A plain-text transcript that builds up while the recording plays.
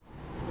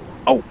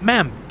Oh,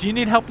 ma'am, do you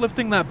need help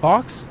lifting that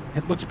box?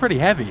 It looks pretty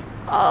heavy.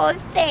 Oh,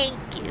 thank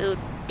you,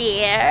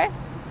 dear.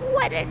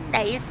 What a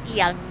nice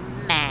young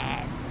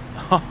man.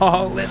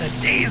 All in a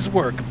day's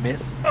work,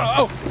 miss.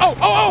 Oh!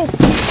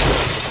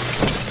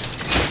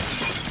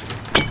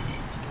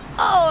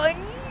 Oh,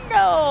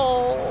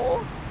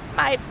 no.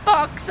 My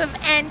box of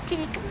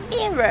antique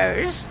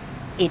mirrors.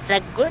 It's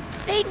a good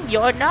thing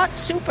you're not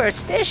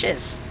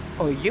superstitious,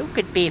 or you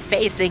could be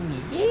facing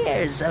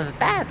years of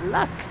bad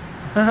luck.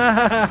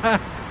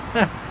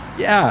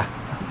 Yeah,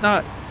 I'm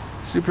not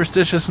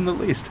superstitious in the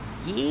least.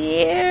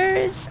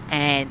 Years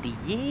and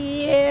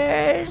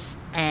years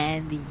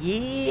and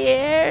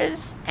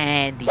years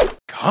and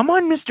Come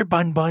on, Mr.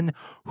 Bun Bun.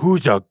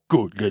 Who's a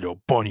good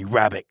little bunny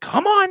rabbit?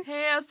 Come on.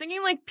 Hey, I was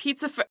thinking like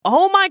pizza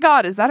oh my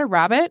god, is that a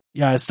rabbit?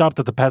 Yeah, I stopped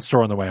at the pet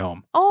store on the way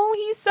home. Oh,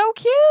 he's so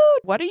cute.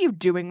 What are you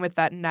doing with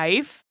that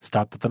knife?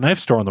 Stopped at the knife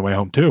store on the way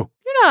home, too.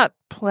 You're not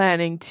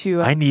planning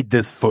to... I need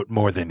this foot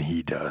more than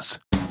he does.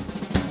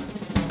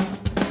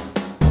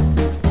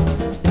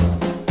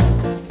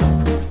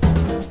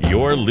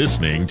 You're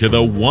listening to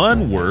the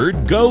One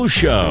Word Go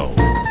Show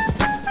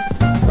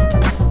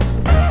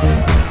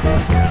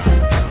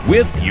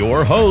with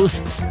your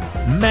hosts,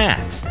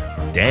 Matt,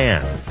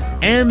 Dan,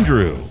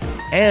 Andrew,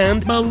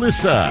 and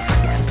Melissa.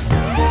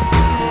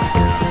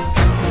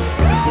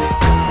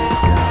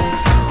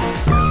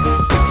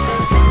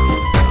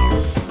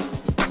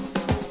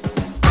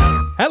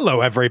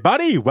 Hello,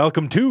 everybody.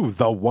 Welcome to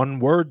the One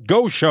Word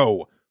Go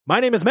Show. My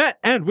name is Matt,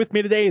 and with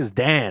me today is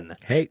Dan.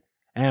 Hey.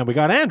 And we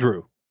got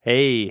Andrew.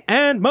 Hey.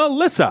 And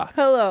Melissa.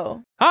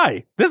 Hello.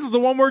 Hi, this is the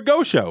One Word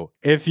Go Show.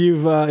 If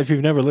you've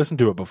never listened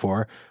to it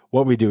before,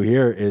 what we do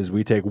here is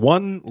we take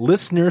one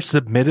listener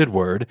submitted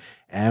word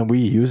and we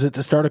use it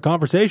to start a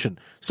conversation.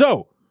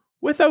 So,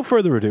 without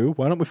further ado,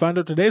 why don't we find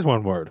out today's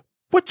one word?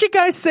 What you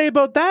guys say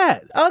about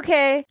that?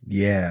 Okay.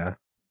 Yeah.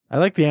 I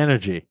like the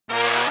energy.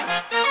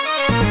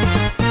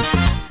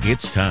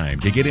 It's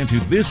time to get into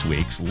this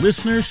week's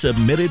listener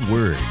submitted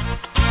word.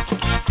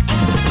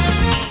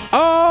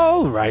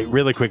 All right,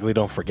 really quickly,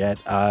 don't forget,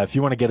 if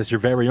you want to get us your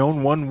very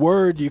own one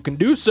word, you can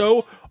do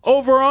so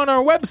over on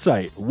our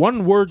website,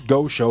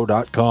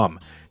 onewordgoshow.com.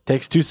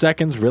 Takes 2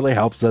 seconds, really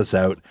helps us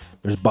out.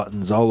 There's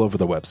buttons all over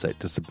the website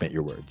to submit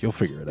your word. You'll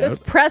figure it out.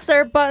 Just press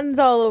our buttons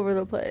all over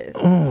the place.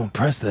 Oh,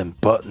 press them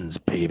buttons,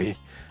 baby.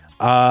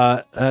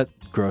 That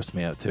grossed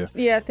me out, too.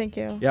 Yeah, thank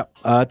you.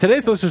 Yep.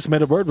 Today's listener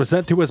submitted word was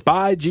sent to us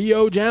by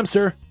Geo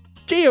Jamster.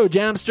 Geo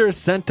Jamster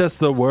sent us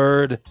the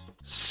word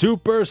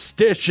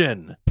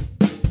superstition.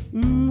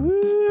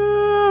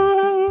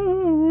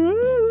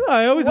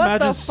 I always What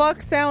imagine the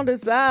fuck sound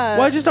is that?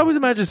 Well, I just always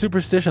imagine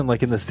superstition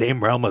like in the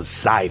same realm as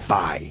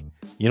sci-fi.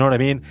 You know what I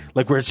mean?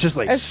 Like where it's just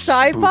like a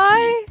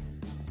sci-fi? spooky.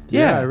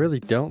 Yeah, I really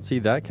don't see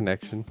that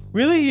connection.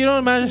 Really? You don't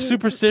imagine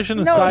superstition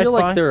and No. sci-fi? I feel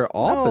like they're No.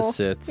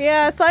 opposites.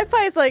 Yeah,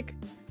 sci-fi is like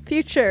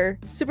future.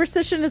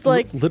 Superstition is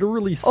like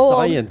literally old.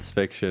 science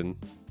fiction.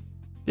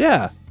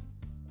 Yeah.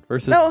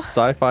 Versus No.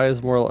 sci-fi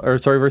is more,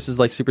 versus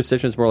like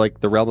superstition is more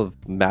like the realm of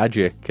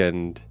magic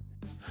and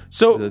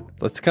So,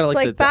 that's kind of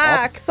like the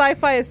back. opposite,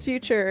 Sci-fi is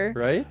future.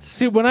 right?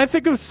 see, when I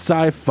think of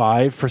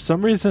sci-fi, for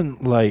some reason,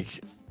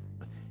 like,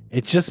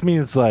 it just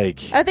means like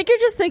I think you're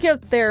just thinking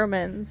of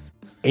theremins.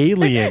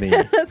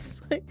 alien-y.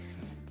 That's like,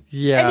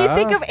 Yeah. and you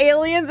think of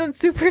aliens and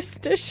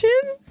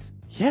superstitions?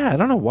 Yeah, I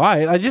don't know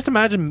why. I just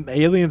imagine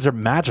aliens are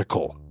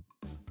magical.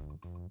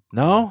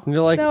 No? And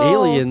you're like, No.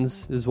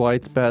 aliens is why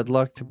it's bad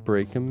luck to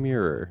break a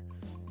mirror.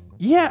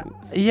 Yeah.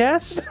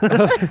 Yes.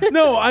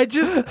 No,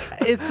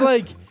 it's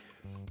like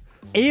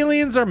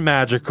aliens are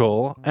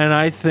magical, and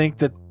I think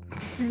that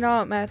They're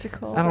not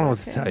magical. I don't know what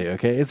to tell you.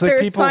 Okay, it's like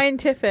They're people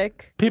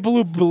scientific.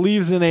 who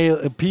believes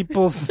in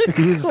people's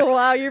who's,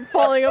 Wow, you're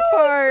falling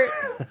apart.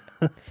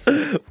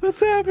 What's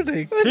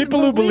happening?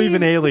 people who believe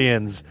in beliefs.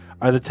 aliens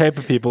are the type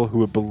of people who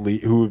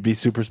would be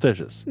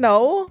superstitious.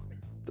 No,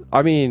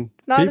 I mean,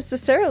 not peop-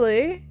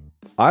 necessarily.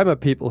 I'm a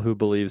people who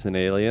believes in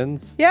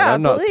aliens. Yeah, but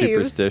I'm not believes.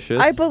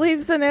 superstitious. I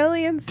believes in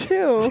aliens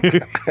too.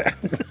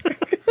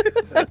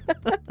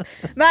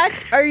 Matt,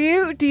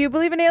 do you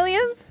believe in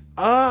aliens?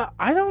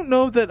 I don't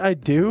know that I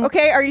do.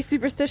 Okay, are you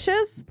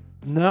superstitious?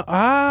 No.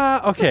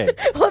 Okay.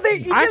 Well,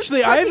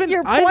 Actually, I have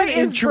your point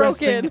is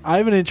broken. I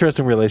have an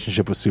interesting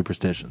relationship with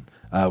superstition.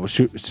 With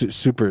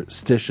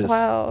superstitiousness.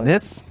 Wow.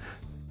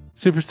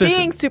 Superstition.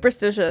 Being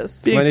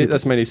superstitious. Being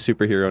That's my new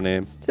superhero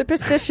name.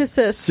 Superstitious.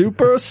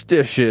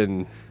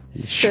 Superstition.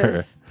 Sure.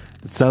 Sis.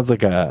 It sounds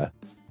like I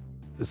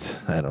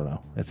don't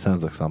know. It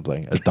sounds like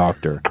something. A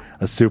doctor.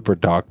 A super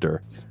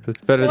doctor.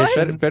 It's better What?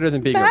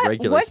 than being Matt, a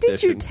regular what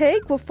did you stition.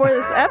 take before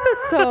this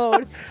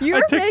episode?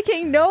 You're took-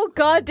 making no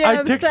goddamn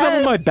I took sense. some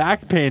of my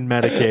back pain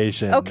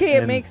medication. Okay, it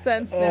and makes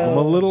sense I'm now.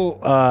 a little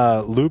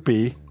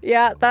loopy.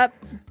 Yeah, that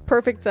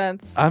perfect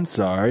sense. I'm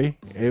sorry.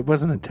 It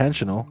wasn't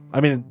intentional.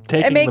 I mean,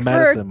 taking It makes the for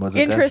medicine an was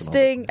intentional.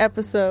 interesting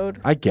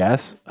episode. I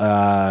guess.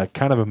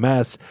 Kind of a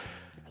mess.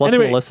 Plus,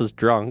 Anyway, Melissa's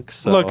drunk.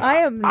 So Look, I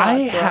am not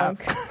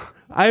drunk.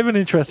 I have an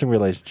interesting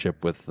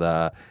relationship with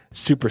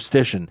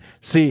superstition.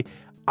 See,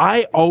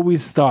 I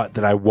always thought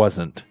that I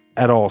wasn't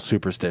at all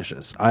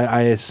superstitious.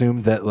 I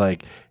assumed that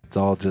like it's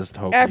all just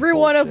hokey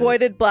Everyone bullshit.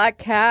 avoided black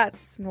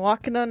cats and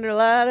walking under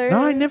ladders.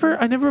 No, I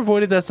never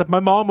avoided that stuff. My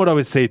mom would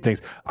always say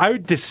things. I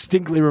would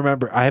distinctly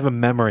remember, I have a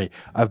memory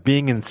of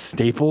being in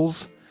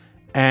Staples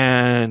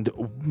and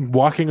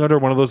walking under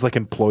one of those like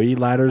employee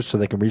ladders so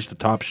they can reach the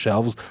top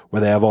shelves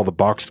where they have all the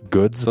boxed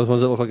goods. Those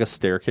ones that look like a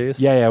staircase.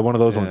 Yeah, one of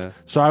those Yeah. ones.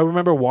 So I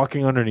remember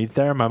walking underneath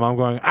there, my mom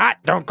going,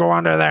 don't go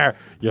under there.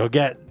 You'll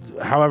get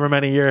however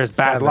many years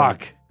bad 7.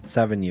 luck.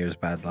 7 years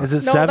bad luck. Is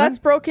it No, 7? that's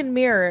broken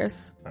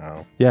mirrors.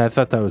 Oh. Yeah, I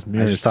thought that was I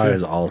mirrors just thought too. it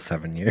was all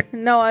 7 years.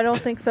 No, I don't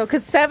think so.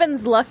 Because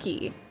 7's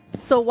lucky.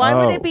 So why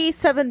would Oh. it be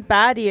 7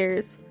 bad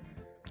years?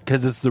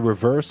 Because it's the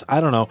reverse. I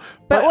don't know.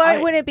 But why I-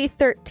 wouldn't it be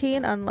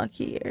 13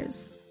 unlucky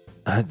years?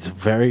 That's a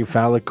very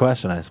valid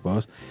question, I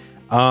suppose.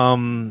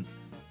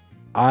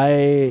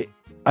 I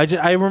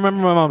remember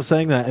my mom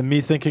saying that and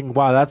me thinking,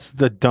 wow, that's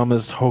the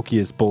dumbest,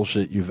 hokiest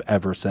bullshit you've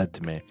ever said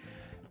to me.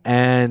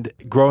 And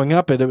growing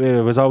up, it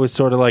was always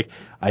sort of like,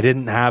 I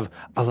didn't have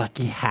a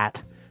lucky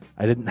hat.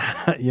 I didn't,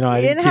 I You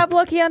didn't didn't have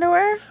lucky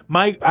underwear?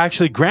 my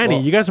actually Granny.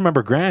 Well- You guys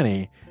remember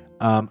Granny?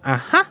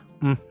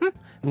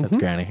 That's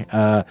Granny.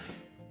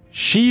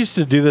 She used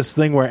to do this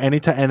thing where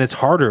anytime, and it's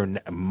harder,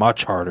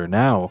 much harder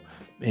now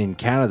in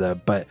Canada,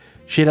 but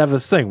she'd have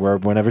this thing where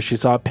whenever she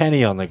saw a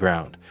penny on the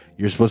ground,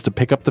 you're supposed to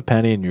pick up the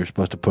penny and you're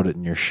supposed to put it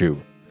in your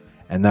shoe,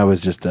 and that was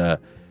just a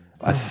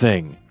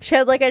thing. She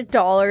had like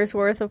 $1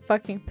 worth of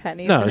fucking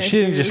pennies. in No, her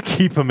she didn't just shoes.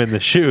 keep them in the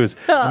shoes.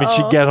 I mean,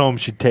 she'd Uh-oh. get home,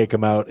 she'd take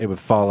them out, it would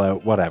fall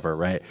out, whatever,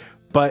 right?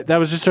 But that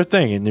was just her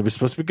thing, and it was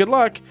supposed to be good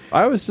luck.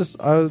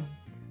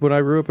 When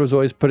I grew up, it was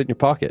always put it in your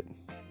pocket.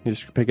 You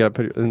just pick it up,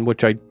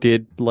 which I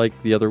did like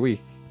the other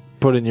week.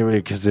 Put it in your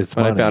because it's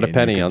When I money found a and you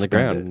penny can on the spend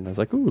ground, it. and I was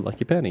like, "Ooh,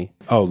 lucky penny!"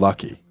 Oh,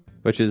 lucky.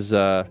 Which is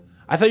I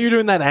thought you were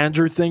doing that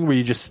Andrew thing where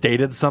you just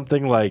stated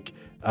something like,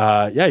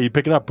 yeah, you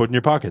pick it up, put it in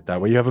your pocket. That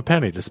way you have a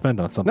penny to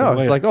spend on something no, it's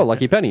later. like, "Oh,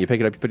 lucky penny." You pick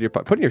it up, you put it in your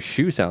put it in your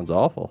shoe. Sounds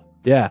awful.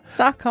 Yeah. It's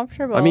not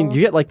comfortable. I mean, you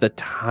get like the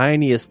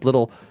tiniest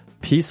little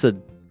piece of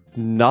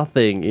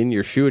nothing in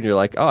your shoe, and you're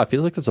like, "Oh, it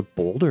feels like there's a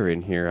boulder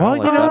in here." Well, I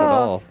don't you like that at know-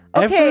 all.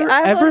 Okay,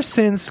 ever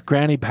since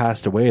Granny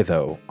passed away,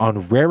 though,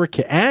 on rare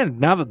and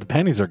now that the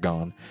pennies are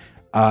gone,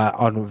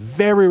 on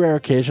very rare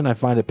occasion I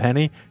find a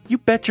penny, you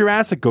bet your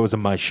ass it goes in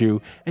my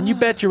shoe, and you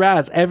bet your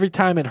ass every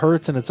time it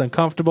hurts and it's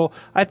uncomfortable,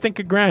 I think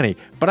of Granny.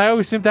 But I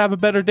always seem to have a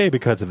better day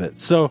because of it.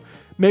 So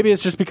maybe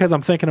it's just because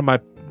I'm thinking of my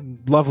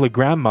lovely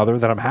grandmother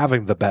that I'm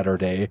having the better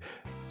day.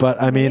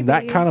 But I mean,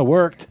 that Maybe. kind of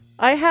worked.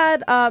 I had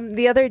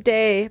the other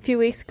day, a few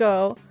weeks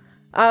ago,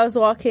 I was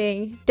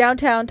walking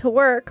downtown to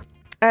work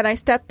and I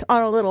stepped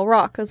on a little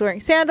rock. I was wearing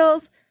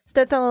sandals,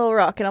 stepped on a little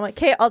rock, and I'm like,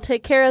 okay, I'll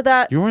take care of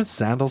that. You wearing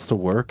sandals to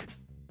work?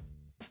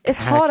 It's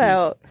hot tacky.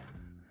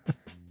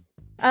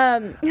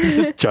 out.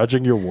 Just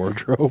judging your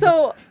wardrobe?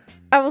 So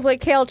I was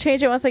like, okay, I'll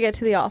change it once I get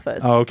to the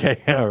office.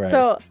 Okay, all right.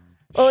 So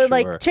Sure.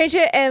 like change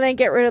it and then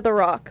get rid of the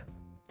rock.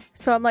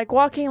 So I'm like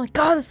walking, like,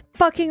 God, this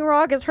fucking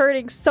rock is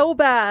hurting so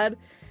bad.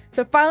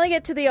 So finally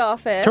get to the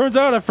office. Turns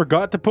out I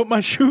forgot to put my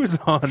shoes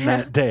on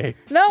that day.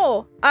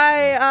 No,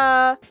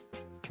 I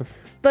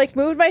like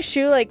moved my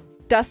shoe, like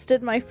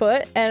dusted my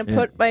foot and Yeah.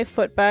 put my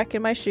foot back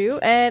in my shoe,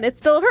 and it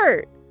still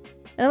hurt.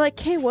 And I'm like,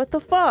 hey, what the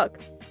fuck?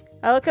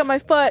 I look at my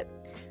foot.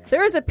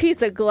 There was a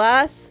piece of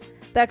glass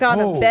that got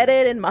Oh.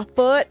 embedded in my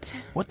foot.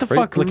 What the Right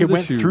fuck? Like through it the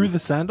went shoe. through the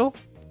sandal?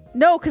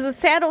 No, because the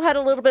sandal had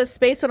a little bit of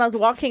space when I was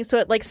walking, so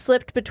it like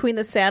slipped between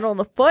the sandal and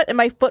the foot, and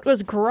my foot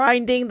was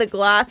grinding the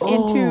glass Oh.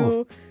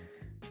 into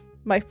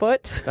my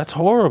foot. That's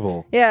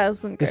horrible. Yeah, it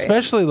wasn't great.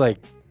 Especially like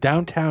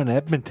downtown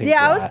Edmonton.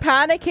 Yeah, I was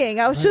glass. panicking.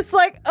 I was just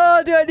like,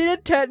 oh, do I need a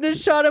tetanus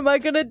shot? Am I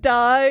going to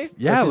die?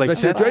 Yeah, like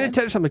Especially- that's, do I need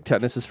tetanus? I'm like,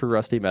 tetanus is for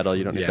rusty metal.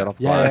 You don't need Yeah. that off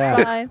the Yeah, glass. yeah.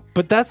 It's fine.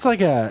 but that's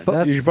like a You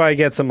that's should probably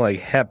get some like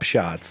Hep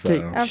shots though.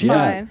 Okay, I'm she fine.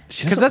 doesn't-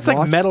 she because doesn't that's like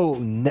watch- metal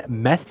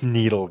meth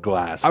needle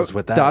glass. Is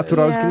what that That's is.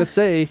 what I was Yeah. gonna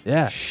say.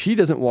 Yeah. She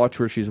doesn't watch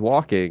where she's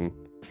walking.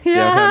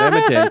 Yeah.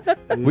 Downtown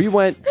Edmonton. We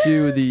went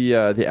to the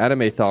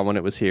Anime-thon when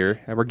it was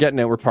here, and we're getting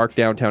it. We're parked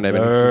downtown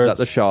Edmonton. It was at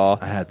the Shaw.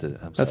 I had to. I'm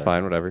That's sorry.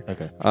 fine, whatever.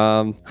 Okay.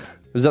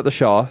 It was at the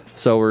Shaw,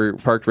 so we're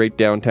parked right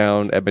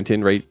downtown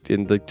Edmonton, right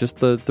in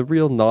the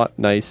real not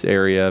nice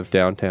area of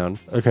downtown.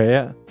 Okay.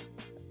 Yeah.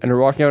 And we're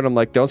walking out, and I'm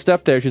like, "Don't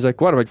step there." She's like,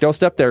 "What?" I'm like, "Don't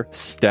step there."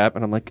 Step,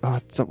 and I'm like, "Oh,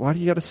 so why do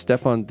you got to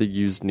step on the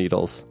used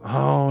needles?"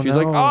 Oh She's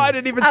no. like, "Oh, I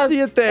didn't even I was- see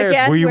it there."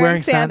 Again, Were you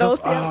wearing sandals?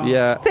 Yeah. Oh.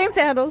 Yeah, Same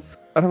sandals.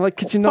 and I'm like,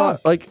 "Could you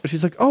not?" Like,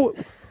 she's like, "Oh,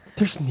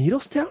 there's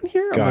needles down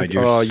here." I'm God, like,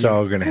 you're "Oh, you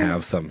so gonna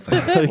have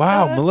something.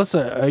 Wow,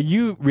 Melissa, are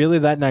you really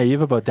that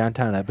naive about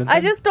downtown Edmonton? I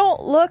just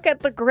don't look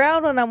at the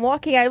ground when I'm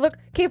walking. I look.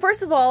 Okay,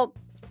 first of all,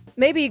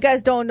 maybe you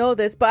guys don't know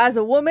this, but as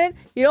a woman,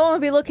 you don't want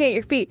to be looking at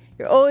your feet.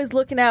 You're always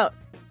looking out.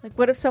 Like,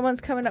 what if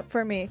someone's coming up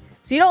for me?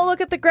 So you don't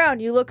look at the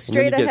ground. You look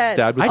straight you get ahead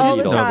stabbed with I all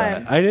didn't the know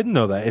time. that. I didn't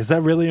know that. Is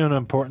that really an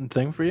important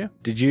thing for you?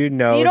 Did you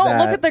know You don't that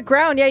look at the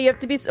ground. Yeah, you have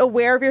to be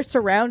aware of your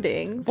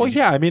surroundings. Well,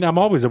 yeah. I mean, I'm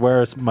always aware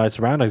of my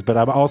surroundings, but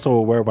I'm also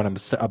aware when I'm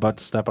about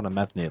to step on a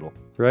meth needle.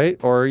 right?"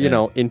 Or you Yeah.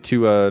 know,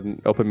 into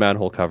an open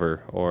manhole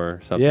cover or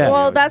something. Yeah.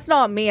 Well, that's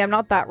not me. I'm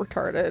not that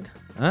retarded.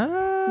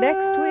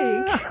 Next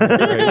week.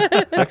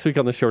 Right. Next week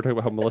on the show, we're talking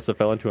about how Melissa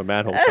fell into a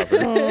manhole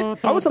cover.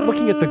 I wasn't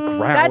looking at the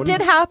ground. That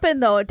did happen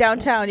though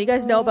downtown. You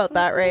guys know about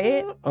that,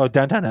 right? Oh,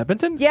 downtown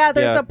Edmonton? Yeah,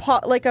 there's Yeah.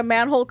 like a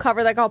manhole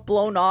cover that got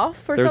blown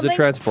off or There's something. a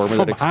transformer From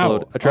that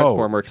exploded. how? A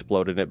transformer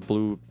exploded and it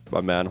blew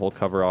a manhole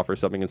cover off or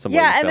something, and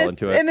someone yeah, fell and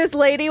into this it. and this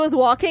lady was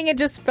walking and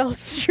just fell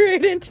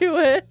straight into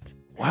it.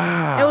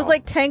 Wow. It was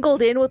like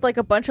tangled in with like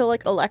a bunch of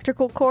like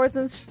electrical cords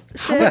and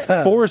How much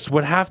shit. force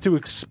would have to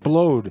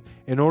explode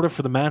in order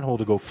for the manhole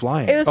to go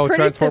flying? It was Oh,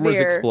 pretty transformers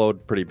severe.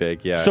 explode pretty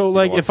big. Yeah. So,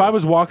 like, You if want I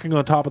those. was walking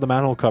on top of the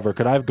manhole cover,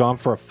 could I have gone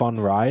for a fun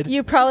ride?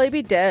 You'd probably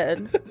be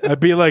dead. I'd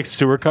be like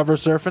sewer cover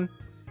surfing.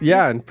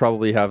 yeah, and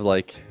probably have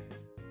like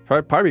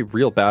probably be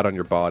real bad on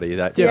your body.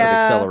 That kind of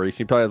Yeah. acceleration.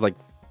 You probably have like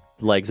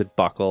legs would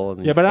buckle.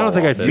 And Yeah, but I don't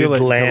think I'd I'd feel it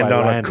until land I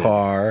on landed. a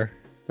car.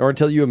 or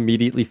until you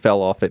immediately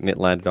fell off it and it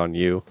landed on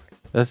you.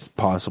 That's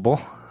possible.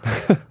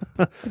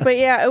 But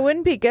yeah, it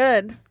wouldn't be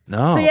good.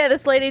 No. So yeah,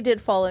 this lady did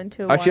fall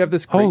into I actually have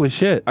this. Holy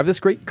shit. I have this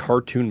great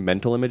cartoon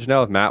mental image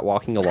now of Matt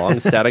walking along,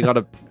 standing on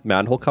a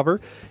manhole cover,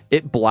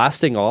 it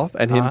blasting off,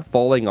 and him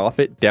falling off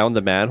it down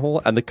the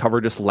manhole, and the cover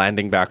just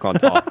landing back on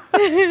top.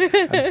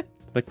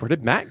 Like, where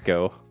did Matt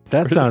go?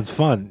 That sounds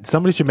fun.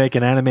 Somebody should make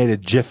an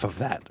animated GIF of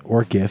that,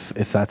 or GIF,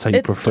 if that's how you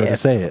It's prefer to GIF.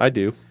 say it. I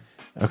do.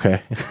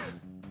 Okay.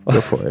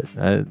 Go for it.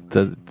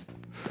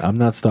 I'm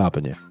not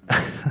stopping you.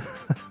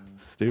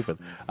 Stupid.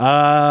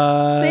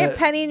 Say a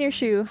penny in your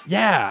shoe.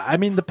 Yeah, I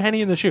mean the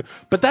penny in the shoe.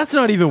 But that's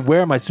not even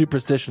where my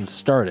superstition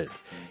started.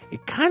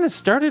 It kind of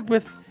started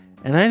with,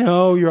 and I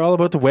know you're all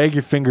about to wag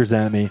your fingers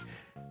at me.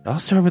 I'll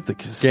start with the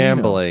casino.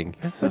 Gambling.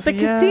 With the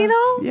casino?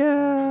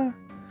 Yeah.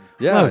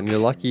 Yeah, Look. and your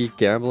lucky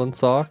gambling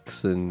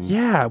socks, and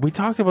Yeah, we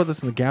talked about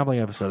this in the gambling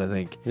episode, I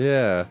think.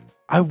 yeah.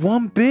 I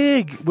won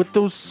big with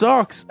those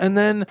socks, and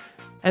then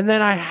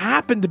I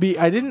happened to be,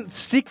 I didn't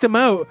seek them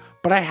out,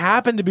 but I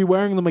happened to be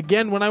wearing them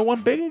again when I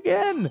won big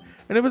again.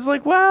 And it was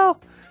like,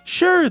 well,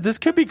 sure, this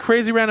could be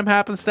crazy random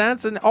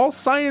happenstance, and all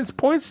science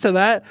points to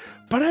that,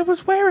 but I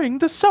was wearing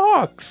the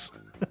socks.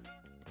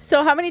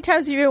 So how many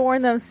times have you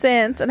worn them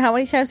since, and how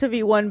many times have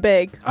you won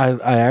big? I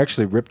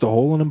actually ripped a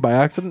hole in them by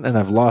accident, and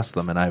I've lost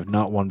them, and I have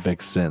not won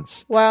big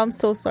since. Wow, I'm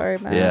so sorry,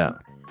 man. Yeah.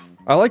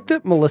 I like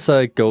that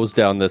Melissa goes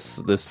down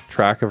this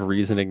track of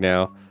reasoning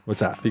now. What's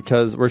that?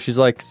 Because where she's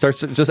like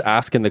starts just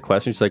asking the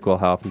question. She's like, "Well,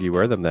 how often do you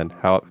wear them then?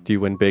 How do you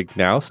win big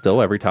now?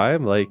 Still every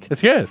time?" Like,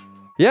 It's good.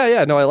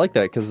 yeah, no, I like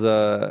that because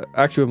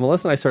actually, when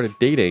Melissa and I started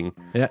dating,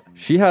 Yeah.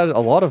 she had a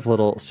lot of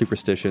little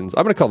superstitions.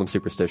 I'm gonna call them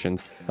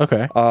superstitions.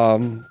 Okay.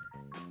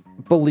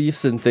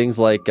 Beliefs in things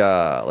like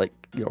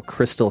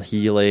crystal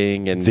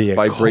healing and The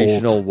occult.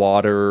 vibrational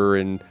water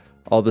and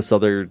all this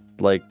other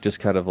like just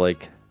kind of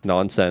like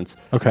nonsense.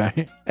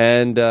 Okay.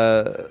 And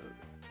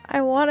I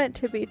want it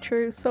to be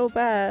true so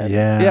bad.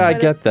 Yeah. I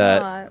but get it's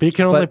that. not. But you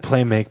can only But-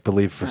 play make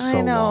believe for so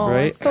I know. long.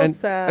 right? it's so and,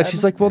 sad. And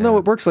she's like, well, no,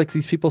 it works. Like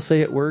these people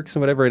say it works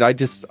and whatever. And I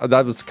just,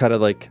 that was kind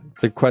of like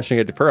the question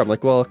I did for her. I'm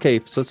like, well, okay,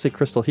 so let's say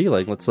crystal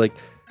healing. Let's like,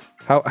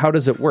 how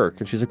does it work?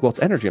 And she's like, well, it's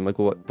energy. I'm like,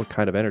 well, what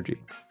kind of energy?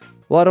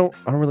 Well, I don't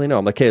really know.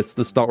 I'm like, hey,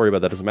 let's not worry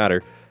about that. Doesn't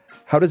matter.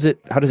 How does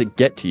it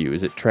get to you?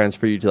 Is it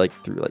transfer you to like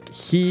through like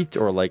heat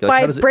or like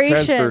how does it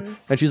transfer?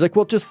 Vibrations. And she's like,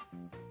 well, just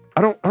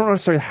I don't know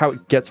necessarily how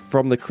it gets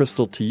from the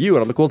crystal to you.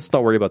 And I'm like, well, let's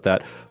not worry about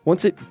that.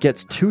 Once it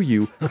gets to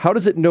you, how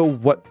does it know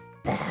what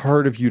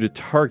part of you to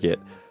target?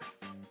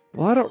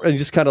 Well, I don't. And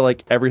just kind of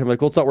like every time, like,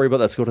 well, let's not worry about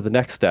that. Let's go to the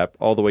next step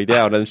all the way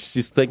down. And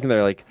she's thinking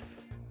there, like,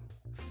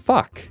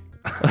 fuck.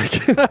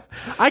 Like,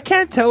 I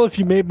can't tell if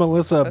you made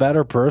Melissa a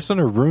better person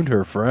or ruined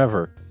her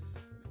forever.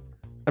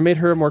 I made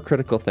her a more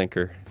critical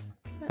thinker.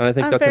 And I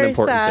think I'm that's an very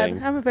important sad.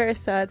 thing. I'm a very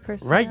sad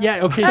person. Right? now.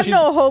 Yeah, okay. I have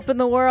no hope in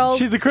the world.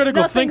 she's a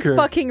critical Nothing's thinker.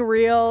 fucking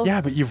real.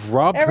 Yeah, but you've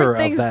robbed her of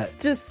Everything's that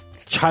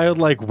just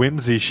childlike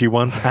whimsy she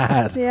once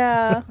had.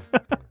 yeah.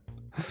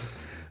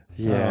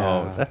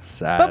 Oh, that's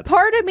sad. But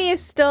part of me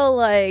is still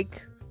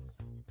like,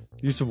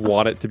 You just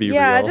want it to be real.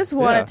 yeah, I just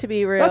want Yeah. it to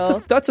be real.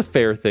 That's a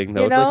fair thing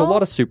though. You Like a know?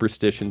 lot of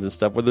superstitions and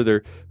stuff,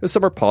 whether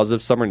some are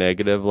positive, some are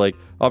negative. Like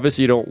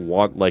obviously you don't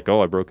want like,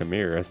 oh, I broke a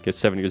mirror. I guess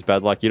 7 years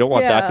bad luck. You don't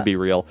want that Yeah. to be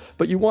real,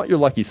 but you want your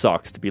lucky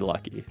socks to be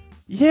lucky.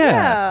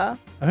 yeah.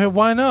 I mean,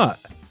 why not?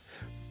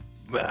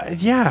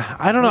 Yeah,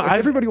 I don't know.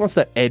 Everybody wants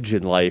that edge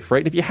in life, right?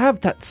 And if you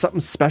have that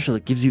something special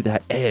that gives you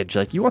that edge,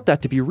 like you want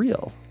that to be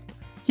real.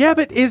 Yeah,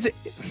 but is it?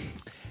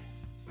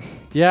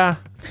 Yeah,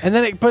 and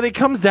then but it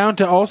comes down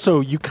to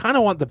also you kind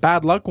of want the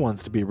bad luck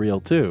ones to be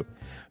real too,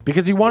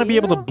 because you want to be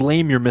able to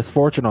blame your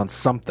misfortune on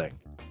something.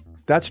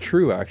 That's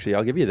true, actually.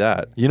 I'll give you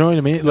that. You know what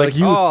I mean? Like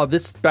oh,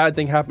 this bad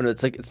thing happened.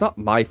 It's like it's not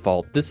my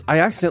fault. I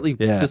accidentally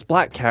Yeah. this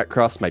black cat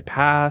crossed my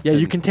path. yeah, you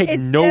and- can take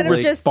Instead no of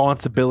just-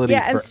 responsibility.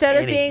 yeah, for instead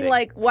of being anything.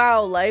 like,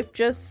 wow, life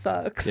just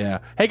sucks. yeah.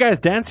 Hey guys,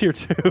 Dan's here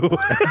too.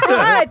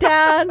 Hi,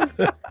 Dan.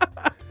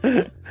 Do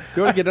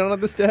you want to get in on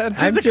this, Dad?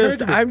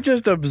 I'm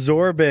just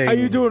absorbing. How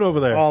you doing over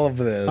there? All of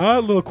this.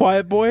 Little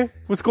quiet boy.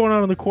 What's going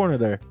on in the corner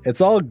there? It's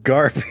all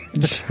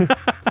garbage. You're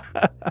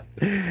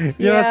not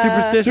Yeah.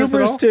 superstitious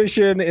at all.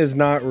 Superstition is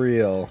not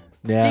real.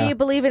 Yeah. Do you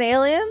believe in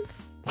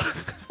aliens?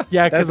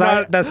 Yeah, That's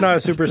because not a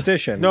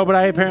superstition. no, but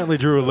I apparently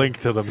drew a link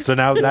to them, so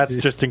now that's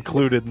just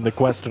included in the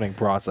questioning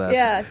process.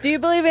 Yeah. Do you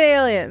believe in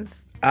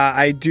aliens?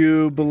 I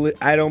do believe.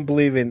 I don't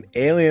believe in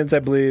aliens. I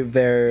believe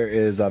there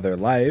is other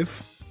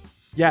life.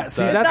 Yeah,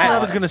 see, that's what I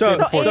was going to say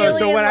So before.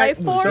 alien life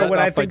form? So when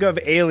I That's think of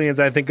aliens,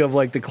 I think of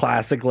like the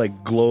classic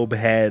like globe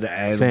head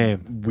and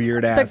Same.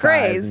 weird ass The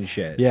eyes Greys. and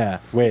shit. Yeah,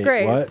 wait,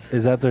 Grays. what?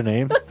 Is that their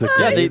name? The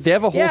Yeah, Grays? they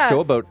have a whole Yeah.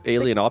 show about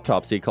alien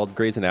autopsy called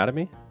Grey's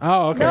Anatomy.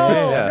 Oh, okay. No,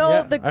 yeah, no.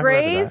 yeah. The I've heard of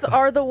Greys that.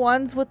 are the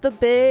ones with the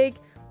big,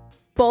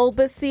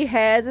 bulbousy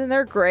heads, and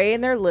they're gray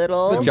and they're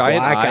little. The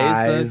giant black eyes.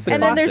 eyes. The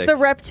and then there's the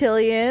classic.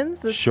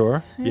 reptilians. It's,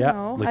 Sure. you Yeah,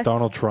 know, like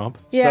Donald Trump.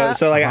 Yeah.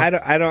 So like I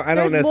don't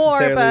there's necessarily. more,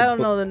 but I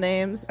don't know the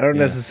names. I don't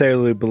Yeah.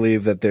 necessarily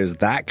believe that there's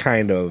that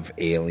kind of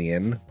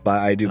alien, but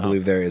I do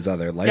believe there is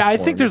other life. Yeah, I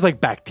think forms. there's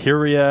like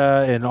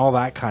bacteria and all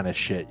that kind of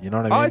shit. You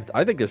know what I mean?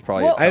 I think there's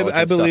probably. Well- I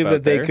intelligent believe stuff that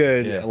out they there.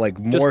 could Yeah. like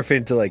morph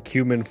into like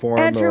human form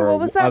Andrew, or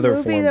what was that other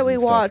movie forms that we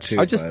and stuff, watched? too,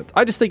 but-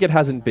 I just think it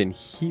hasn't been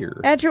here.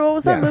 Andrew, what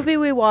was that Yeah. movie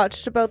we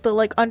watched about the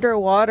like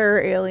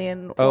underwater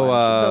alien? Oh,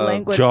 ones, the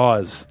language.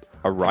 Jaws.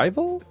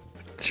 Arrival?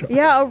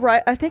 Yeah,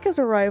 I think it was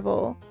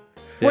Arrival,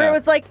 where Yeah. it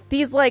was like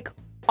these like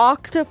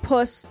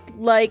octopus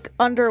like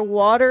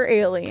underwater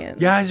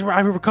aliens. Yeah, I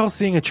recall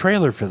seeing a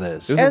trailer for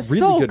this. It was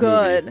it's a really so good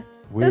good.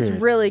 movie. It's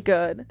Weird. really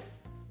good.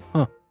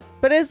 Huh.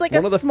 But it's like One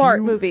of a the smart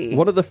few- movie.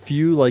 One of the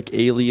few like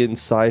alien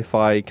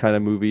sci-fi kind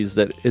of movies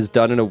that is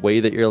done in a way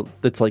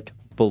that's like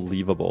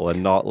believable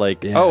and not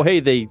like, Yeah. oh hey,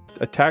 they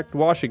attacked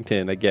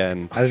Washington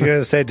again. I was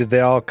gonna say, did they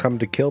all come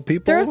to kill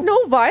people? There's no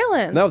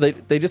violence. No,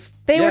 they just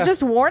They were yeah.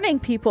 just warning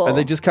people. and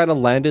they just kind of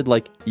landed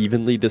like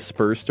evenly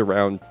dispersed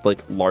around like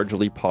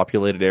largely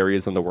populated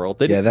areas in the world.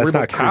 They Yeah, didn't that's worry about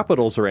not creep-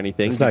 capitals or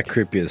anything. It's not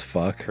creepy as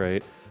fuck.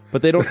 right.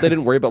 But they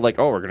didn't worry about like,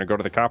 oh, we're gonna go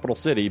to the capital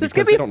city. There's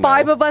because gonna they be don't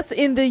 5 know. of us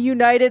in the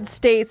United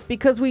States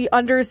because we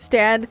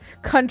understand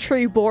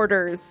country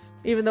borders,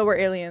 even though we're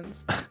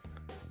aliens.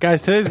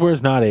 Guys, today's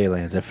word's not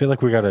aliens. I feel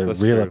like we got to That's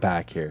reel true. it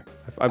back here.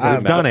 I've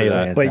I've done after that.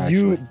 aliens. But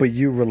actually.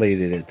 you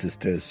related it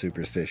to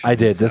superstition. I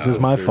did. This That is was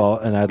my true.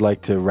 fault, and I'd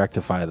like to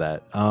rectify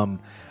that.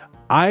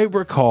 I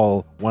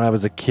recall when I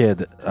was a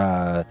kid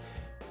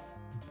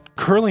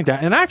curling down,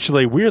 and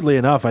actually, weirdly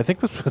enough, I think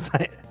this was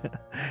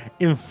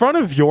in front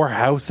of your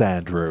house,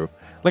 Andrew.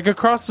 Like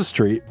across the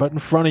street, but in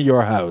front of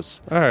your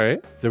house. All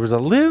right. There was a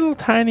little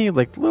tiny,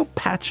 like, little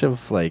patch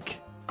of, like,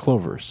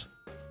 clovers.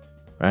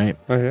 Right?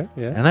 Okay.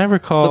 Yeah. And I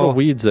recall... Little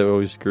weeds that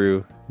always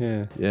grew.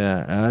 Yeah.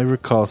 Yeah, and I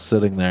recall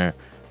sitting there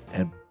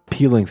and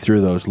peeling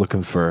through those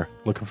looking for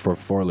a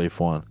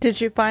 4-leaf one.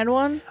 Did you find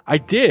one? I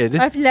did.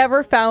 I've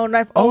never found.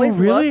 I've Oh, always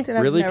really? looked. And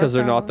I've Really? never Because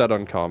they're found not one. that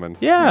uncommon.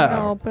 Yeah.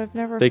 No, but I've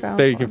never They found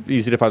they're one.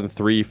 easy to find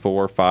 3,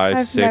 4, 5,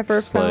 I've 6.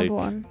 never found like,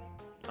 one.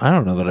 I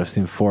don't know that I've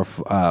seen 4,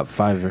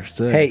 5, or 6.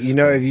 Hey, you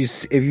know,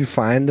 if you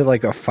find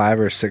like a 5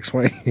 or 6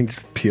 one, you can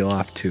just peel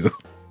off 2.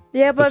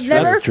 Yeah, but I've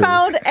That's never true.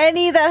 found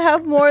any that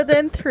have more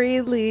than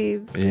 3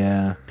 leaves.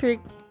 Yeah. 3.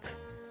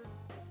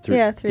 Three-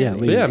 Yeah, 3 yeah, leaves.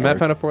 But yeah, Yeah. Matt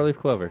found a 4-leaf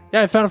clover.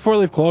 Yeah, I found a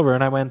 4-leaf clover,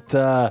 and I went,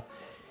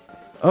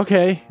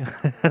 okay.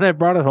 And I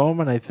brought it home,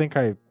 and I think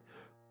I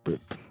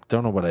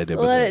don't know what I did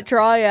with Let it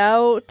dry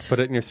out. Put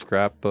it in your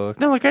scrapbook.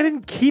 No, like, I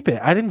didn't keep it.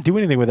 I didn't do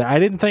anything with it. I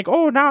didn't think,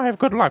 oh, now I have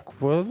good luck.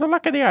 Well, the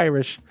luck of the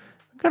Irish.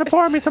 I'm going to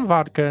pour me some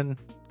vodka. And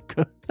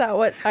Is that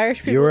what Irish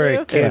people You were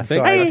do? a kid, Yeah.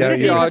 so Hey, I did doubt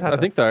you- you. I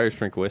think the Irish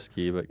drink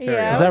whiskey, but carry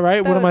Yeah. is on. that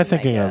right? That What am would I be my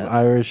thinking of? guess.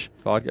 Irish?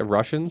 Vodka,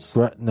 Russians?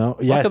 No.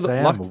 Yes, of the- I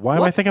am. luck- Why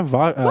am I luck- thinking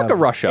vodka? Look at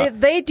Russia.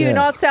 They do Yeah.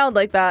 not sound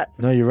like that.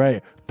 No, you're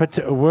right. But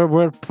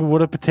what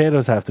do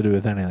potatoes have to do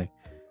with anything?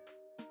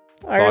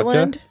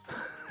 Ireland.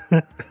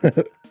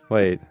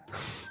 Wait.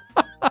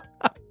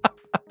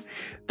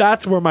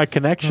 That's where my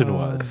connection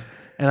was,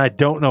 and I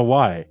don't know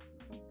why.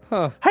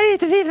 Huh. Hey,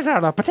 to eat it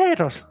out of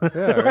potatoes,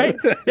 right?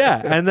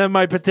 Yeah, and then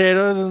my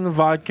potatoes and the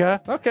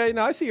vodka. Okay,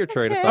 now I see your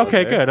train of Okay. thought.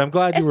 Okay, there. good. I'm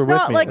glad you It's were with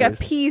not me. like a Liz.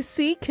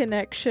 PC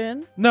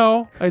connection.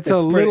 No, it's a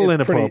little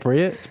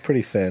inappropriate. It's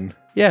pretty thin.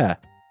 Yeah,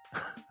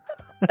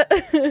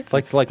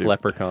 Like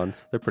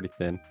leprechauns. They're pretty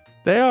thin.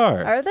 they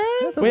are. Are they?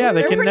 Well, yeah,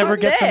 they They're can pretty never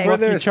get the thick. Lucky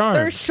They're Charms.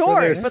 They're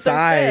short, For their but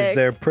size, they're thick.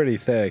 they're pretty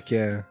thick.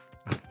 Yeah.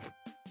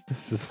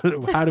 This is,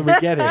 how did we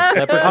get here?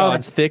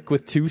 Leprechauns thick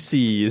with 2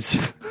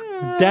 C's.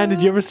 Dan,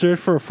 did you ever search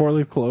for a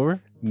 4-leaf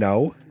clover?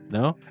 No.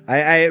 No.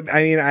 I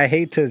mean, I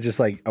hate to just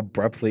like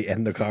abruptly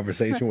end the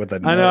conversation with a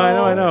no.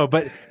 I know,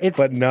 but it's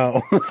But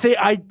no. See,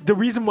 the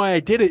reason why I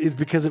did it is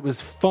because it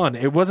was fun.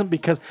 It wasn't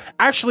because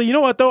actually, you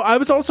know what though? I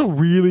was also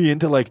really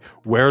into like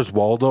Where's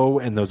Waldo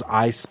and those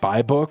I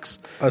Spy books.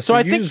 so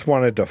I you think just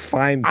wanted to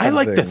find I something.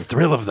 like the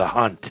thrill of the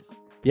hunt.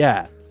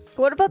 Yeah.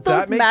 What about That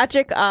those makes-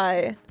 magic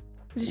eye?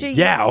 Did you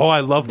Yeah, use- oh,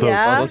 I love those.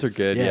 Yeah? Oh, those are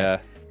good, yeah.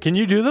 Can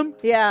you do them?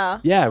 Yeah.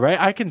 Yeah, right?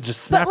 I can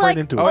just snap But like right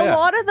into a it. yeah.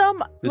 lot of them,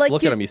 Just like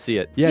look you, at them, you see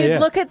it. Yeah, you'd yeah.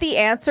 look at the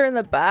answer in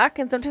the back,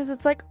 and sometimes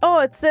it's like, oh,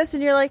 it's this,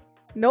 and you're like,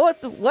 no,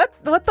 it's what?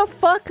 What the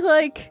fuck?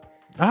 Like,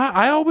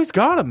 I always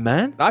got them,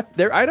 man. I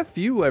had a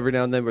few every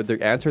now and then where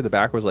the answer in the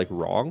back was like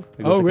wrong.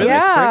 It Oh, was, like, really? a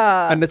nice print.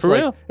 Yeah. And it's For like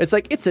real?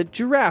 it's a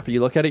giraffe.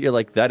 You look at it, you're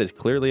like, that is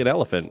clearly an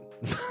elephant,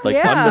 like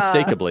Yeah.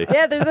 unmistakably.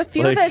 Yeah, there's a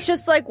few Like- that's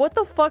just like, what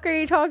the fuck are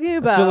you talking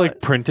about? So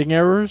like printing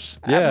errors.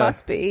 That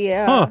must be,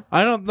 yeah. Huh?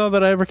 I don't know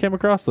that I ever came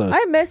across those.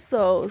 I miss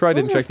those.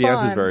 Probably Those didn't check were the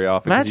answers fun. very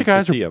often. 'cause Magic you could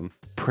eyes see are 'em.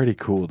 pretty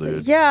cool,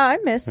 dude. Yeah, I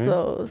miss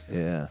those.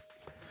 Yeah.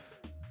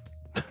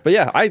 But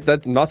yeah, I'm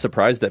not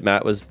surprised that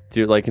Matt was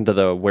into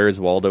the Where's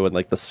Waldo and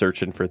like the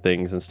searching for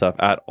things and stuff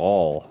at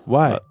all.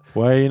 Why?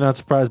 Why are you not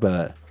surprised by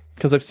that?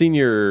 Because I've seen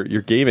your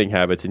gaming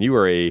habits, and you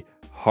are a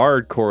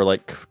hardcore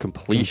like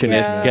completionist.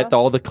 Yeah. Get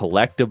all the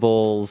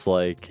collectibles.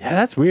 Like Yeah,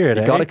 that's weird.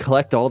 you eh? got to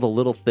collect all the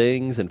little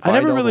things and I find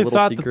never all really the little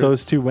thought secrets. that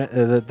those two went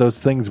that those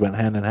things went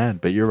hand in hand.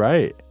 But you're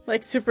right.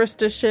 Like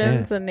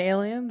superstitions and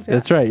aliens. Yeah.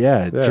 That's right.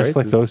 Yeah, just right.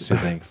 like those two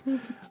things.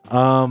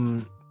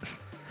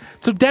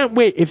 So Dan,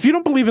 wait. If you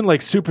don't believe in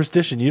like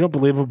superstition, you don't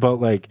believe about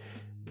like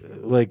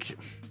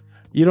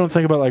you don't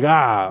think about like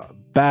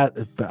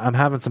bad. I'm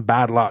having some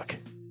bad luck.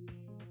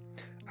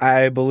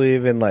 I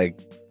believe in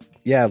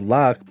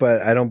luck,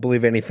 but I don't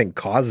believe anything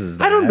causes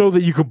that. I don't know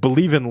that you could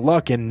believe in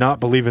luck and not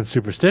believe in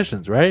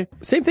superstitions, right?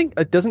 Same thing.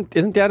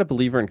 Isn't Dad a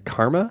believer in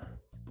karma?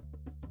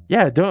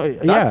 Yeah,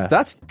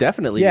 That's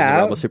definitely in the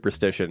realm of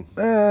superstition.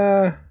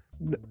 I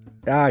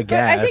But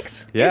guess. I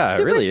think Yeah, is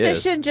it really is.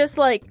 superstition just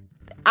like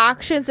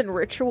actions and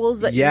rituals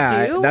that you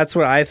do? that's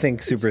what I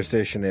think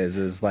superstition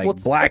is like Well,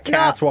 it's- black it's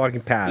cats not- walking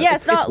past. Yeah,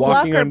 it's not luck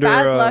walking or under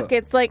bad a- luck.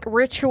 It's like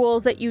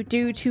rituals that you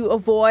do to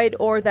avoid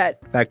or that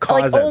That like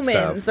cause that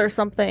omens stuff. or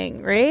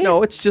something, right?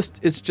 No, it's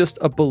just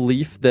a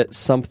belief that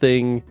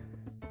something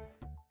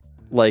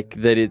like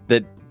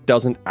that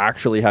doesn't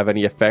actually have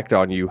any effect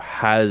on you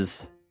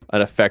has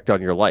an effect on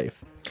your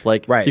life.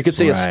 Like Right. you could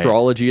say Right.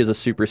 astrology is a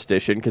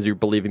superstition because you're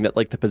believing that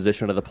like the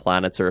position of the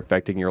planets are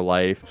affecting your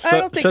life. I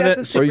don't think so that's that-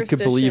 a Or superstition. you could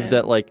believe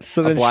that like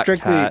So a then black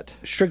cat.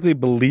 strictly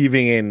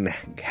believing in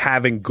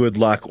having good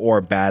luck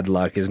or bad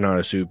luck is not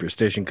a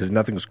superstition because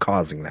nothing's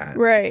causing that.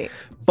 Right.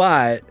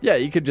 But Yeah,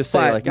 you could just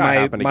say like I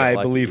happen to my get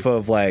lucky. belief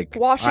of like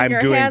Washing I'm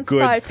your doing hands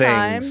good 5 things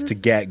times. to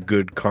get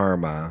good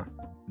karma.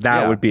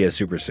 That Yeah. would be a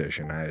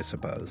superstition, I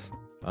suppose.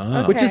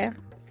 Which is Okay.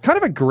 kind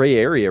of a gray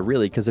area,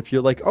 really, because if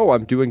you're like, oh,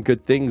 I'm doing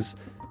good things,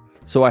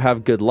 so I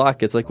have good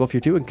luck, it's like, well, if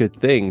you're doing good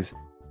things,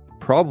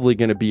 probably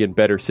going to be in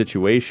better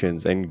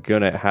situations and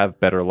going to have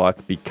better luck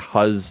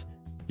because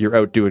you're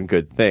out doing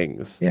good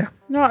things. Yeah.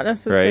 Not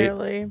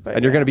necessarily, but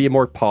And you're going to be a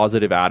more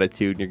positive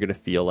attitude and you're going to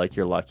feel like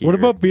you're lucky. What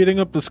about beating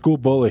up the school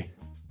bully?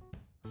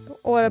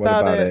 what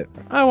about it?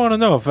 I want to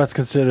know if that's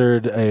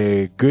considered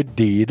a good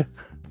deed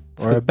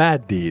or a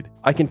bad deed.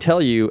 I can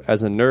tell you,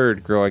 as a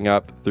nerd growing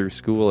up through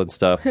school and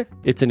stuff,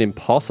 it's an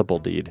impossible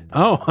deed.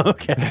 Oh,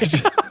 okay.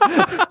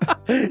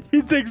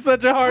 You take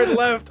such a hard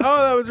left.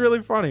 Oh, that was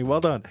really funny. Well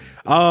done.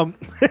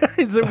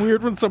 Is it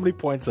weird when somebody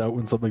points out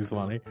when something's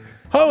funny?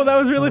 Oh, that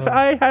was really.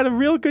 I had a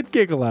real good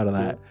giggle out of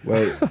that.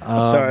 Wait.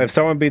 So if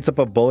someone beats up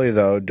a bully,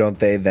 though, don't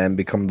they then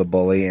become the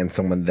bully and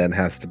someone then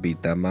has to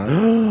beat them up?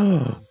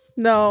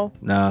 No.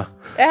 Nah.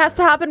 It has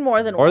to happen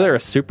more than Or once. they're a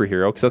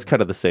superhero, because that's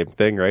kind of the same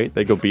thing, right?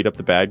 They go beat up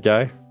the bad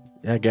guy.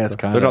 Yeah, I guess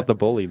kind They're of. not the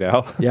bully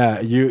now. Yeah,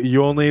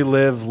 you only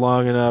live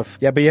long enough.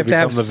 Yeah, but you have to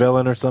become have the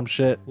villain or some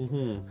shit.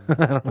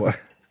 What?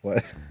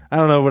 What? I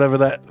don't know. Whatever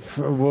that.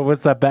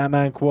 What's that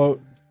Batman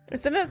quote?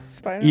 Isn't it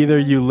Spider-Man? Either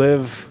you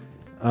live.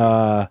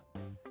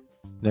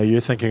 No,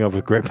 you're thinking of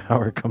with great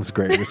power comes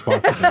great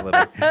responsibility.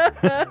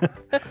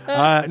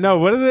 No,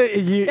 what are they?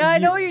 Yeah, I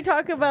know what you're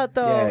talking about,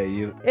 though. Yeah,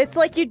 you. It's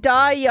like you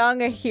die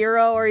young, a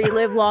hero, or you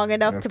live long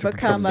enough to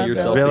become a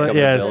yourself. villain. Become a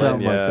Yeah, villain,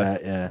 something yeah.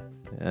 like that. Yeah.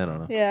 I don't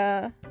know.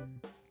 Yeah.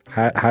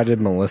 How did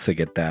Melissa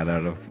get that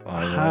out of all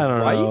of I don't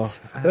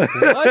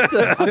know. What?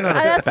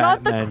 That's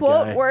not the Batman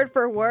quote guy. word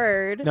for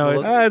word. No,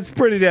 it's, It's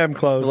pretty damn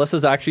close.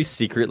 Melissa's actually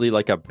secretly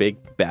like a big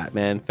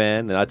Batman fan,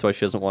 and that's why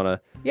she doesn't want to.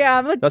 Yeah,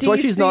 I'm a That's DC. why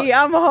she's not-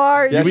 I'm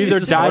hard. Yeah, you she's either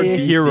just die hard a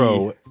DC.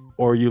 hero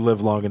or you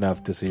live long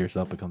enough to see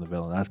yourself become the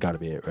villain. That's got to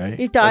be it, right?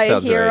 You die a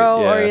sounds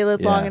hero right, or yeah. you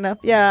live long Yeah. enough.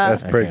 Yeah.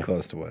 That's pretty Okay.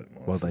 close to what.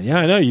 Well done. Yeah,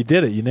 I know you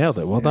did it. You nailed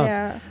it. Well done.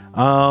 Yeah.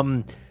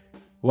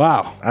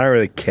 Wow. I don't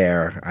really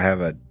care. I have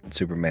a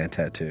Superman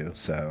tattoo,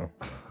 so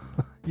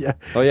Yeah.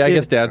 Oh yeah, I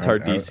guess Dan's I-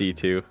 hard I- DC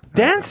too.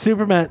 Dan's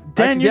Superman.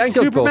 Dan, Actually, your Dan goes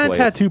both Superman ways.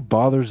 tattoo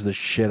bothers the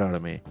shit out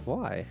of me.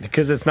 Why?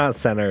 because it's not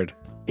centered.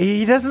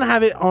 He doesn't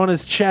have it on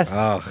his chest.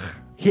 Ugh.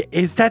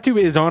 His tattoo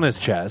is on his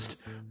chest,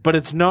 but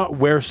it's not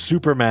where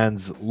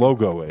Superman's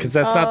logo is. Because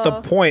that's not the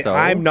point. So?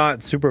 I'm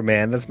not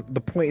Superman. That's the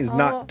point. Is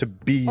not to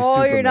be. Oh,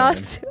 Superman. you're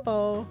not.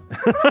 Oh.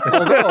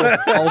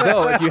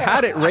 Although if you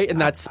had it right in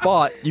that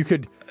spot, you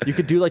could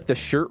do like the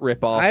shirt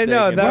rip off. I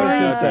know, that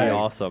was the be thing.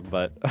 awesome,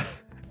 but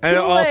And it'd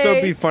also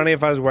be late. funny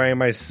if I was wearing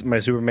my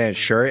Superman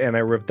shirt and I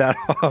ripped that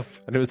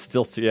off. and it was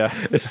still yeah.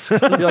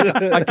 You're like,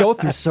 I go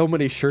through so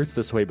many shirts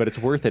this way, but it's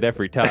worth it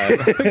every time.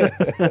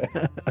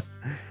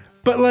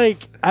 But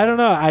like, I don't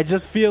know. I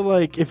just feel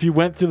like if you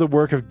went through the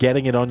work of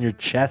getting it on your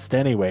chest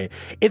anyway,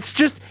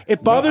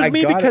 it bothers I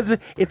me got because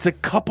it's a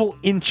couple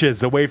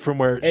inches away from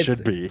where it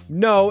should be.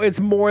 No, it's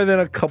more than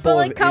a couple But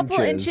like of couple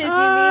inches, you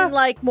mean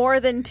like more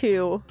than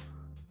 2?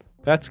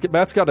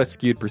 Matt's got a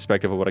skewed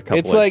perspective of what a couple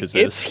It's like inches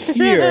it's is.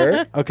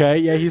 here. Okay,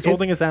 yeah, he's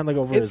holding his hand like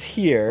over It's his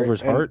here. over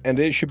his and- heart. and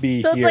it should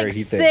be So it's here. like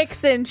he 6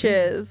 thinks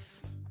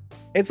inches.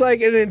 it's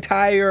like an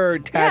entire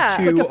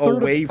tattoo Like a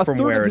third away of, from a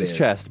third where of it his is.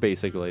 chest,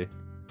 basically.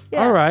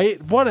 Yeah. All right,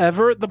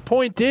 whatever. The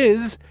point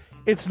is,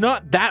 it's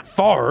not that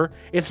far.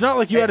 It's not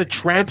like you had a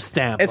tramp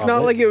stamp. It's of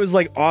not it. like it was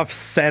like off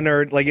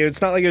centered. Like it's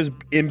not like it was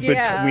in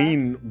Yeah.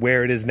 between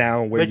where it is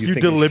now and where like you you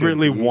think it should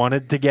deliberately be.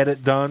 wanted to get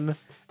it done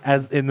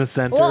as in the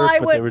center, Well, I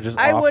but they were just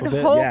off would a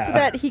bit. hope Yeah.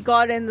 that he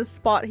got in the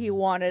spot he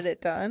wanted it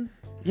done.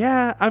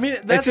 Yeah, I mean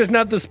That's that's just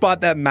not the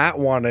spot that Matt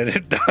wanted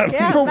it done.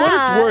 Yeah. for what it's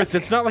Matt. worth.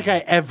 It's not like I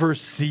ever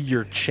see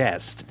your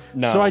chest,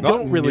 No, so I not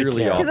don't really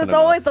nearly care. often Because it's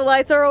enough. always the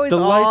lights are always The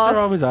off. lights are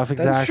always off. That's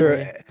Exactly.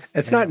 sure.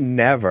 It's not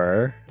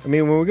never. I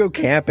mean, when we go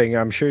camping,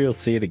 I'm sure you'll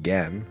see it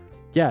again.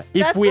 Yeah,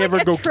 if That's we like ever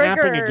a go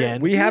trigger. camping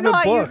again, We Do have it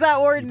not use booked.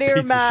 that word near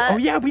Piece of Matt. shit. Oh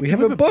yeah, we We do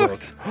have it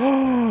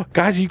booked.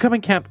 Guys, you come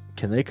and camp.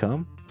 Can they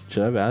come?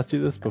 Should I have asked you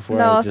this before?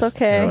 No, I it's just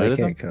okay. No, invited they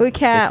them? can't come. We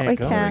can't. They We can't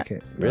go. can't. They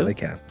can't. Really? No, they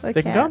can. We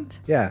They can can't. come?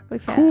 Yeah. We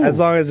can't. As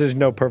long as there's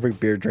no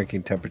perfect beer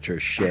drinking temperature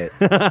shit.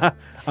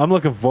 I'm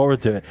looking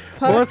forward to it.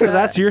 Fuck Melissa, that.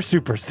 that's your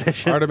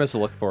superstition. Artemis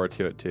will look forward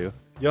to it too.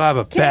 You'll have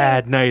a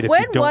bad night if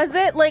when you don't. was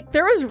it? Like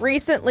there was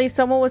recently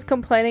someone was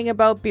complaining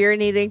about beer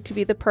needing to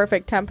be the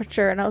perfect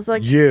temperature, and I was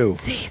like, You.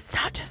 see, it's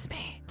not just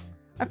me.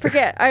 I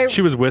forget. I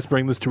She was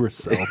whispering this to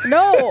herself.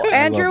 no,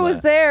 Andrew love was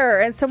that. there,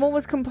 and someone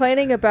was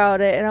complaining about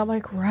it, and I'm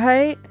like,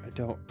 right? I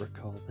don't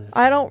recall this.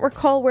 I don't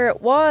recall where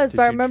it was, Did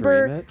but I you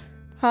remember, dream it?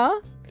 huh?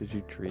 Did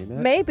you dream it?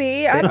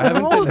 Maybe I I don't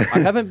haven't know. been. I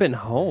haven't been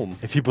home.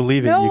 If you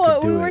believe it, you No,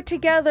 can do we it. were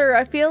together.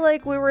 I feel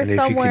like we were And if you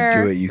somewhere.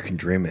 can do it, you can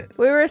dream it.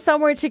 We were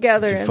somewhere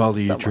together. If you and follow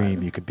your somewhere.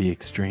 dream, you could be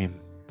extreme.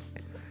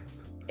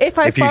 If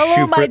I If you follow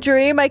shoot my for-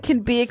 dream, I can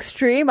be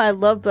extreme. I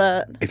love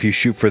that. If you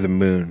shoot for the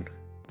moon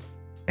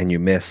and you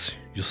miss,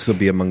 you'll still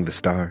be among the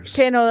stars.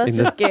 Okay, no, that's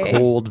In just the gay.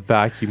 cold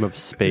vacuum of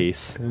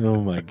space,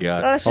 Oh my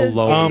god. That's just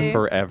alone gay.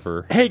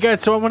 forever. Hey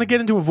guys, so I want to get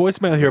into a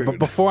voicemail here, but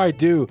before I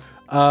do,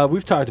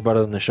 we've talked about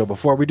it on the show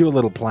before. We do a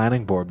little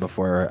planning board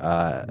before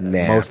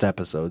most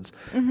episodes.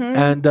 Mm-hmm.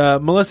 And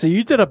Melissa,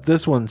 you did up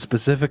this one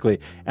specifically,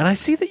 and I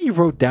see that you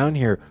wrote down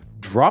here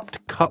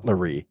dropped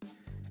cutlery.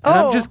 And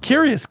I'm Oh. just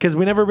curious because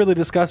we never really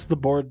discussed the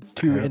board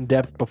too in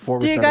depth before.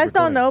 Do we you started guys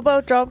don't recording. know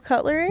about drop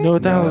cutlery? No,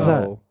 what the hell is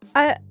that? No.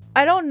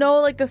 I don't know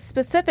like the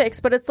specifics,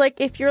 but it's like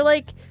if you're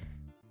like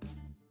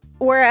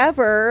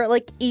wherever,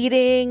 like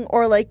eating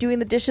or like doing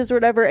the dishes or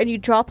whatever, and you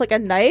drop like a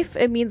knife,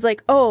 it means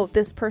like, oh,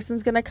 this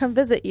person's gonna come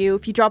visit you.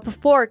 If you drop a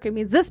fork, it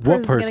means this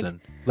What person's person? gonna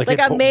Like like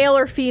it- a male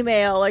or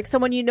female, like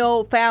someone you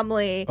know,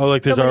 family. Oh,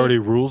 like there's somebody- already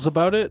rules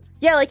about it,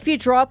 Yeah, like if you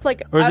drop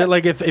like or is I- it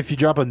like if you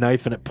drop a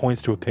knife and it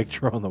points to a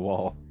picture on the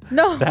wall?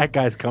 no. That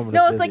guy's coming.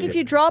 No, to it's like visit if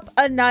you drop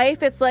a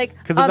knife, it's like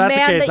 'Cause a if that's the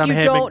man case, that I'm you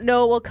having- don't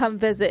know will come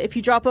visit. If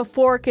you drop a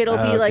fork, it'll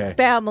be Okay. like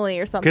family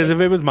or something. Because if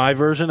it was my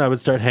version, I would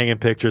start hanging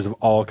pictures of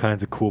all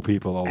kinds of cool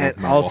people all over And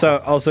my also,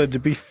 walls. also to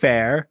be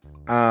fair,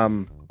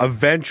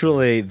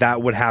 eventually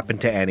that would happen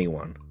to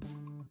anyone.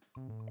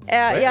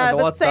 Yeah, Well,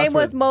 but that's same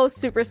where- with most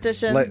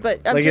superstitions. Like,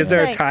 but I'm like just is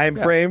there saying, a time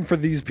frame for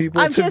these people?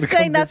 I'm to just become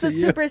saying that's a visit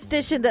you?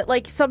 superstition that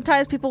like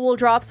sometimes people will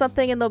drop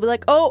something and they'll be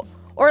like, oh,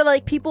 or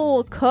like people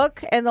will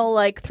cook and they'll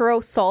like throw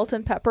salt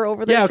and pepper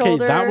over their yeah, okay,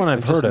 shoulder. that one I've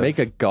Just heard of. make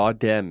a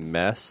goddamn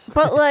mess.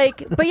 But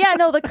yeah,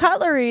 no, the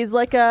cutlery is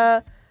like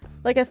a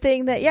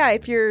thing that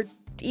if you're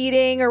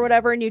eating or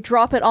whatever and you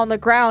drop it on the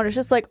ground, it's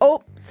just like,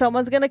 oh,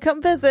 someone's gonna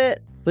come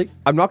visit. Like,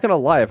 I'm not gonna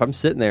lie, if I'm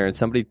sitting there and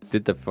somebody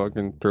did the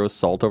fucking throw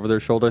salt over their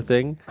shoulder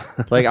thing,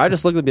 like I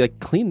just look and be like,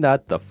 clean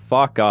that the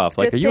fuck up.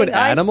 Like, Good are you an thing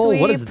I animal? What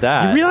sweep. is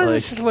that? you realize Like,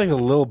 it's just like a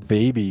little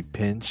baby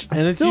pinch, and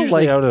it's still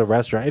usually like- out at a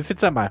restaurant. If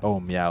it's at my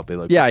home, I'll be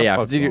like, yeah, what the yeah,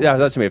 fuck's yeah. going on?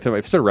 That's me. If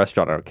it's at a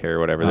restaurant, I don't care.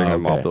 Whatever, they're Oh,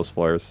 gonna okay. mop those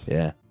floors,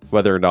 yeah,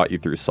 whether or not you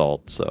threw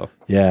salt. So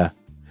yeah.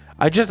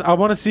 I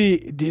want to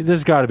see.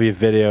 There's got to be a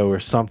video or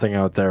something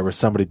out there where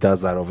somebody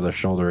does that over their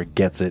shoulder and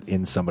gets it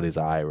in somebody's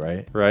eye,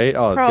 right? right?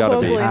 Oh, it's gotta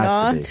Probably be. Has to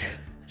not. be.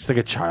 Just like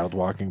a child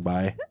walking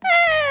by.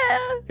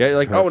 Yeah,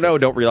 like oh no,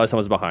 Perfect. don't realize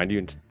someone's behind you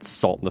and just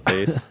salt in the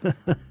face. Been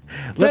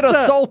Let's,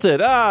 assaulted.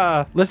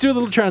 Let's do a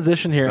little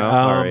transition here. Oh,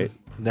 all right.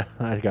 No,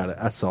 I got it.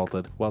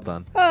 Assaulted. Well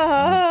done.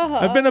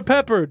 I've been a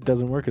pepper.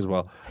 Doesn't work as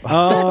well.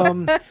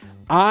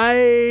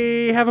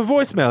 I have a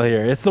voicemail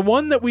here. It's the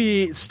one that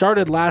we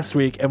started last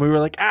week, and we were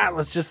like,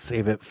 let's just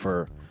save it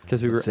for.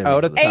 Because we were Save it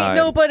out for of the- Ain't time.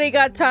 nobody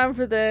got time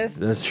for this.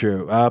 That's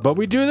true. But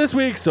we do this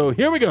week, so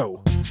here we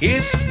go.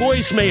 It's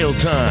voicemail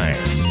time.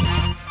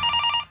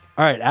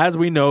 All right. As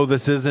we know,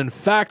 this is in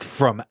fact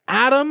from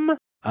Adam.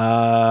 Sorry,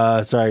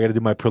 I got to do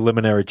my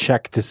preliminary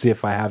check to see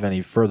if I have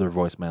any further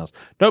voicemails.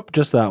 Nope,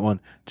 just that one.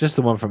 Just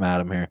the one from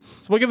Adam here.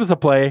 So we'll give this a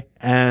play,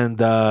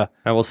 and And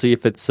we'll see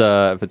if it's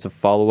a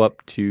follow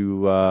up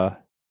to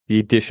the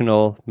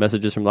additional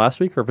messages from last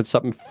week, or if it's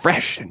something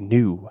fresh and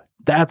new.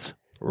 that's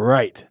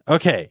right.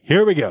 Okay,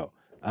 here we go.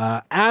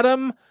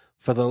 Adam,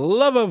 for the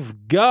love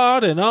of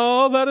God and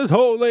all that is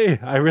holy.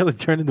 I really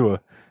turned into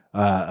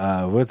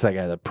what's that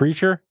guy? A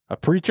preacher? Are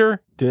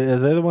they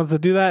the ones that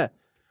do that?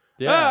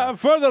 Yeah.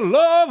 For the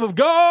love of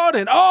God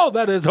and all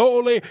that is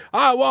holy,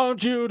 I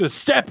want you to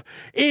step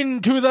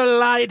into the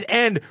light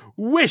and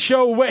wish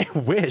away.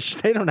 Wish.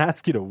 They don't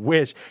ask you to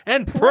wish.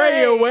 And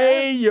pray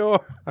away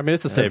your... I mean,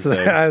 it's the same That's-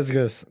 thing. I was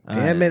going to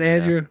damn it,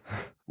 Andrew.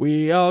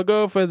 We all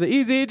go for the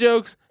easy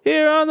jokes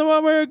here on the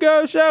One Word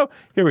Go Show.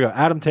 Here we go.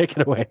 Adam, take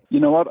it away. You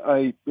know what?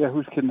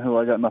 Who's kidding who?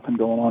 I got nothing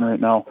going on right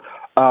now.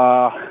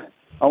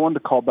 I wanted to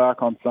call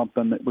back on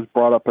something that was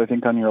brought up, I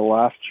think, on your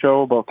last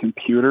show about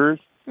computers.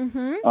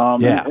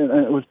 Mm-hmm. Yeah.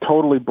 And it was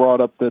totally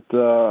brought up that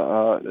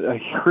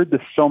I heard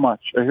this so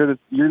much. I heard it.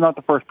 You're not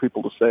the first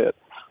people to say it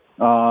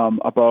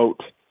about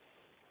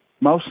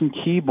mouse and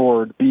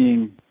keyboard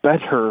being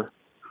better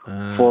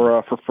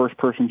for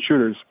first-person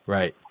shooters.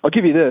 Right. I'll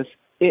give you this.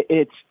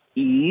 It's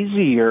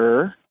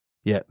easier.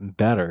 Yeah,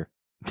 better.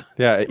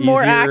 Yeah,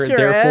 More easier, accurate.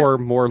 therefore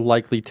more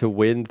likely to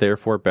win,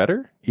 therefore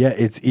better. Yeah,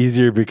 it's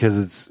easier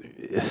because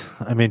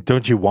I mean,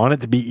 don't you want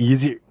it to be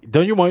easier?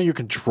 Don't you want your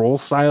control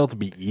style to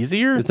be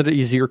easier? Is it an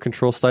easier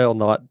control style,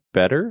 not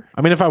better?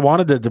 I mean, if I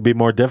wanted it to be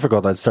more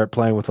difficult, I'd start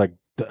playing with like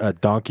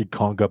Donkey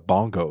Konga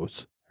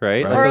bongos.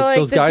 Right? Right. Or like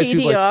those the guys who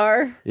like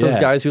DDR. those Yeah.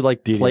 guys who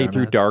like play DDR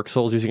through nuts. Dark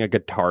Souls using a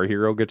Guitar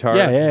Hero guitar.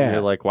 Yeah, yeah, And yeah.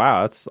 you're like,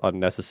 wow, that's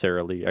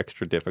unnecessarily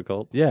extra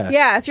difficult. Yeah.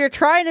 Yeah, if you're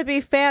trying to be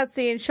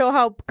fancy and show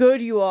how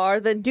good you are,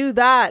 then do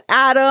that,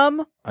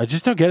 Adam. I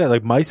just don't get it.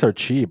 Like, mice are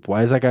cheap.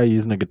 Why is that guy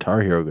using a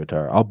Guitar Hero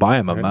guitar? I'll buy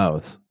him a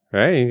mouse.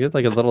 Right? You get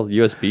like a little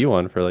USB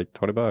one for like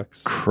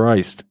 $20.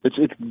 Christ. It's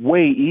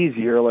way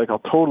easier. Like, I'll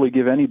totally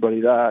give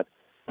anybody that.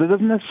 That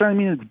doesn't necessarily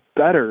mean it's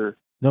better.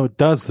 No, it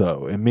does,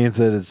 though. It means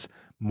that it's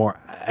more.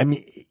 I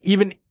mean,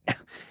 even.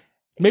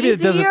 Maybe it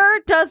doesn't. Easier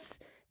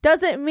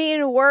doesn't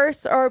mean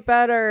worse or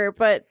better,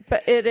 but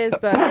it is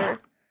better.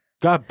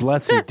 God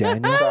bless you,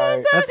 Daniel.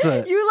 That's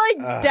the. You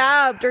like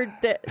dabbed or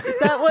is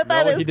that what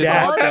that No, is he did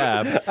not called?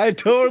 dab. I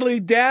totally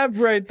dabbed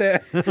right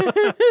there. Is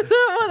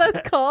that what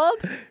that's called?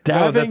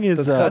 Dabbing that's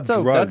is. called That's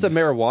a drugs.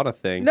 marijuana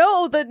thing.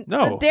 No, the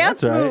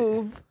dance that's right.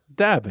 move.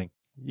 Dabbing.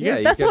 Yeah,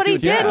 you That's gotta what he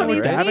do it did when he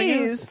right? Dabbing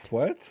is- sneezed.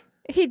 What?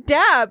 He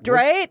dabbed,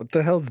 right? What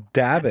the hell's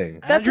dabbing?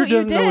 That's Andrew what you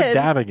doesn't know what did.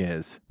 dabbing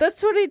is.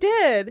 That's what he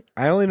did.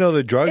 I only know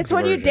the drugs It's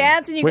when you version.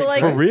 dance and you Wait, go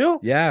like, for real?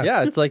 Yeah.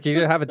 Yeah, it's like you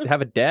have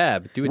a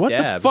dab. Do a What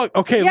dab. the fuck?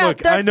 Okay, yeah,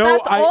 look, I know.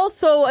 that's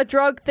also a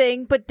drug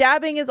thing, but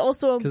dabbing is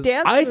also a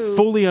dance I move.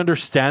 fully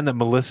understand that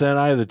Melissa and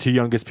I are the two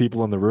youngest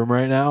people in the room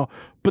right now,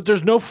 but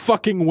there's no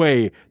fucking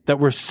way that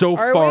we're so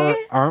Are far,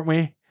 we? aren't we?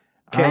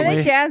 I Aren't think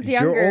we? Dan's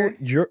younger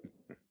You're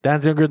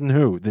Dan's younger than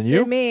who? Than you?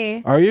 than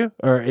me. Are you?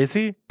 Or is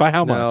he? By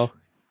how No. much?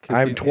 'Cause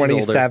I'm he's older.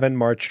 27,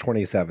 March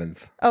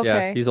 27th. Okay.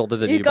 Yeah, he's older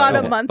than You you. got by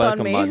a month by on like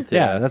a me. month,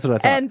 Yeah, that's what I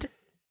thought. And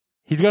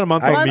He's got a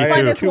month I- on me I- too.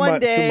 minus 2 one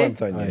months- 2 day.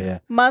 months on Oh, you. yeah.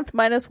 month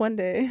minus 1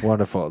 day.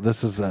 Wonderful.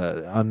 This is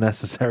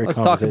unnecessary Let's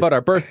talk conversation. about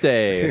our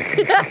birthday.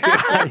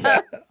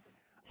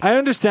 I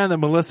understand that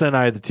Melissa and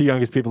I are the two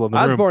youngest people in the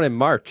I was room, born in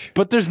March.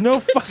 but there's no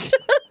fucking...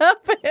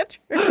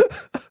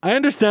 I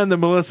understand that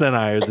Melissa and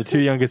I are the two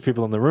youngest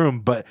people in the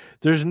room, but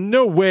there's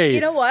no way You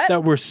know what?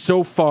 that we're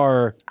so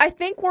far... I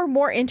think we're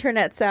more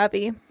internet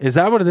savvy. Is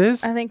that what it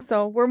is? I think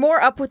so. We're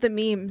more up with the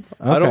memes.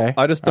 Okay.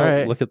 I just All don't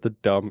right. look at the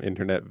dumb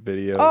internet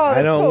videos. Oh, I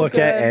that's don't so look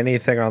at good.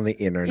 anything on the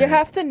internet. You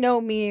have to know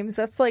memes.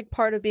 That's like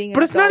part of being. But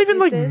an it's not adult even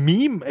like these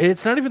days. meme.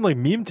 It's not even like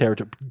meme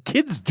territory.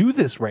 Kids do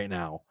this right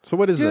now. So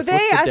what is Do this? they?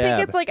 What's the I dab?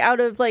 think it's like out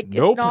of like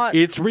Nope, it's not.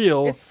 it's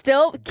real. It's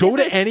still kids Go are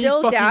to any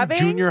still fucking dabbing.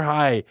 junior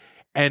high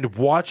and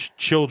watch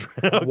children.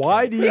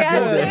 Why do you do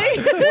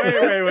Dancing?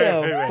 this?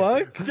 wait.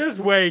 Fuck? Just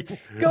wait.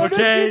 Go to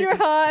okay? junior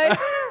high.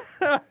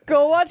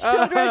 Go watch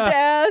children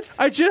dance.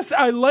 I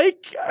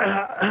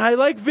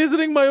like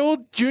visiting my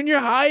old junior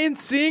high and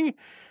seeing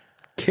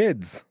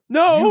Kids.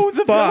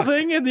 the fuck.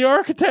 building and the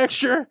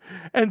architecture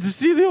and to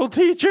see the old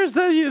teachers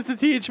that used to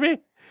teach me.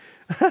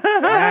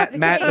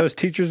 Matt, those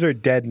teachers are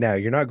dead now.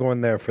 You're not going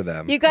there for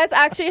them. You guys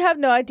actually have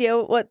no idea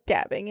what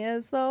dabbing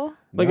is, though.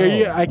 Like, No. are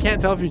you? I can't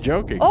tell if you're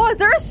joking. Oh, is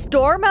there a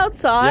storm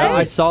outside? Yeah,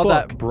 I saw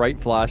Fuck. that bright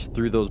flash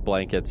through those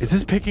blankets. Is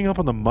this picking up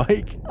on the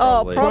mic?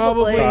 Oh, Probably.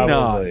 probably.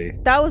 Probably.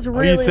 That was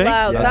really think?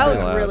 loud. Yeah, that it's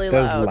was loud. really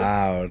That loud. was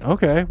loud.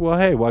 Okay. Well,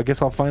 hey. Well, I guess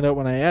I'll find out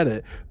when I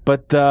edit.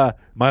 But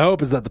my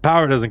hope is that the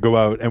power doesn't go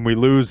out and we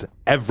lose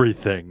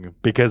everything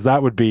because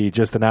that would be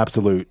just an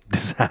absolute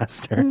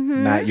disaster.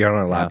 Mm-hmm. Matt, you're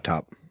on a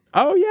laptop.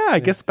 Oh yeah, I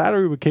guess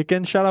battery would kick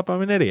in. Shut up,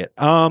 I'm an idiot.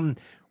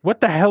 What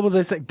the hell was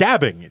I saying?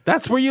 Dabbing.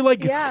 That's where you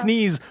like Yeah.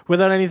 sneeze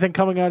without anything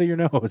coming out of your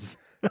nose.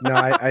 No,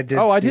 I did.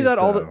 Oh, I do sneeze, that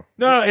all though.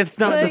 No, it's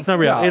not. Like- it's not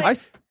real. No,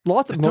 It's,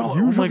 lots of don't, oh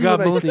my usually god,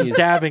 when I Melissa's sneeze-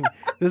 dabbing.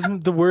 This is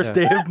the worst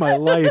day of my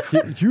life.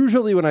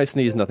 Usually when I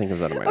sneeze, nothing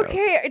comes out of my nose.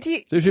 Okay, do you,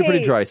 It's usually a pretty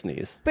okay, dry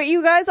sneeze. But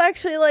you guys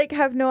actually like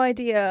have no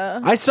idea.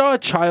 I saw a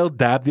child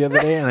dab the other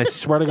day, and I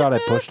swear to God, I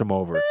pushed him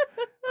over.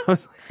 I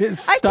was like,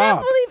 stop. I can't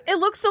believe it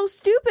looks so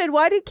stupid.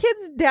 Why do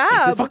kids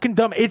dab? It's fucking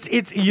dumb. It's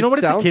you know what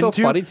it's sounds akin so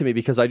to? funny to me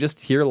because I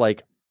just hear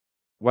like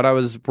when I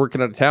was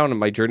working out of town and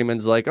my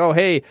journeyman's like, oh,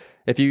 hey,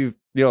 if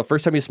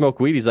first time you smoke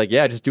weed, he's like,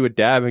 yeah, just do a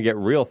dab and get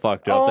real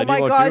fucked up. Oh then my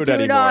you won't God, do it do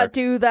anymore. not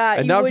do that.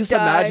 And You now I'm would just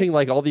die. imagining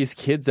like all these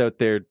kids out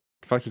there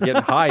fucking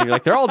getting high. And you're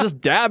like, they're all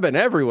just dabbing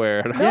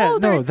everywhere. No,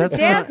 it's that's a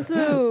dance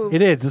move.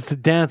 It is. It's a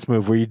dance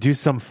move where you do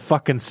some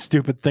fucking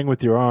stupid thing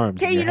with your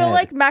arms. Okay, in you your know, head.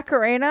 like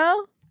Macarena?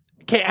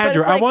 Okay,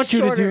 Andrew, it's, like, I want you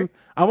shorter.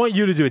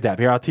 to do a dab.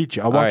 Here, I'll teach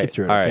you. I'll walk you right,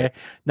 through it, all okay? right.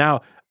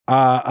 Now,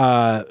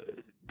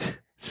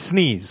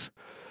 sneeze.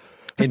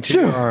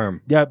 Into your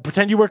arm. Yeah,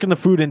 pretend you work in the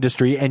food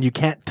industry and you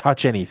can't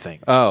touch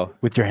anything Oh,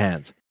 with your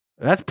hands.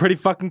 That's pretty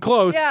fucking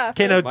close. Yeah.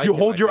 Okay, now Might you get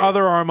hold my your face.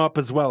 other arm up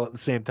as well at the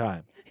same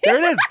time. There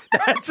it is.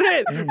 That's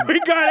it. We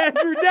got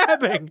Andrew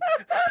dabbing. And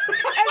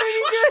then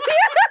you do it.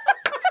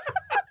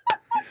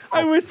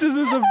 I wish this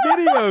was a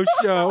video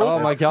show. oh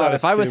my God. so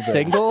If I was stupid.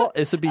 single,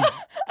 this would be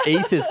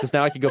aces because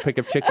now I could go pick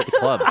up chicks at the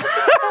club.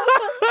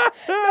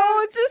 No,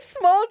 it's just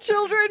small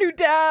children who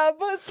dab.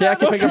 It's Yeah, I so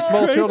can pick up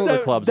small good. children at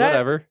the clubs, That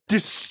whatever.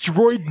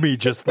 destroyed me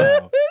just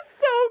now. It's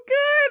so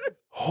good.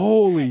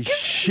 Holy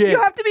shit.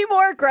 You have to be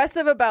more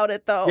aggressive about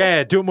it, though.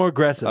 Yeah, do it more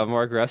aggressive. I'm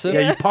more aggressive.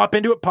 Yeah, you pop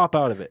into it, pop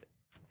out of it.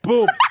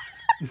 Boom.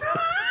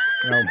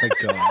 Oh my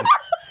god.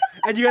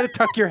 And you got to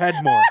tuck your head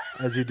more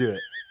as you do it.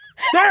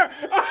 There.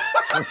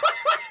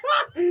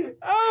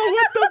 Oh,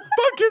 what the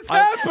fuck is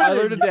happening? I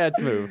learned a dance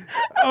move.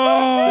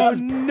 Oh, This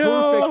is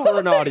no. perfect for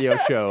an audio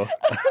show.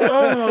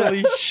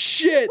 Holy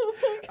shit.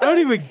 I don't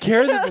even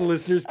care that the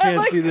listeners can't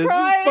like, see this.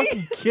 crying. This is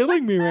fucking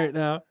killing me right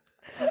now.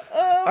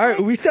 Oh, All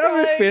right, we thought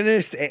we crying.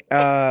 finished.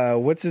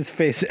 What's his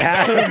face?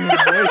 Adam's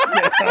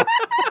voicemail.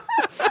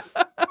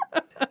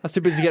 I'm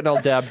too busy getting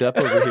all dabbed up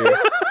over here.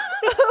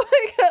 Oh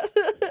my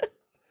God.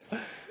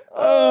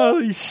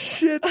 Holy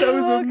shit, that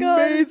was Oh, God.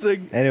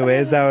 amazing.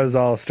 Anyways, that was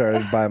all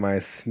started by my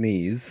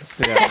sneeze.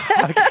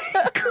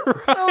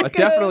 I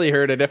definitely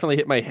heard. I definitely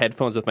hit my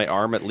headphones with my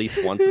arm at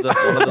least once of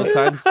one of those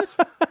times.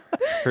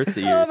 Hurts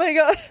the ears. Oh my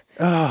God.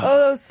 Oh,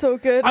 that was so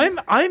good.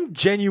 I'm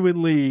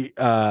genuinely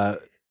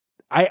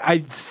I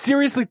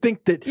seriously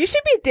think that You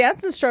should be a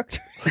dance instructor.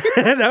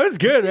 that was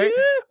good, right?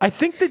 I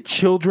think that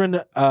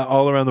children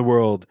all around the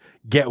world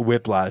get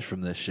whiplash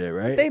from this shit,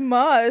 right? They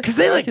must. Because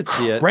they like could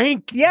see it.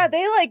 crank. Yeah,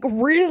 they like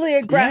really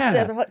aggressive.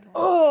 Yeah. They're like,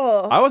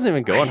 oh. I wasn't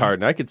even going hard,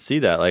 and I could see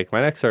that. Like my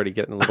neck's already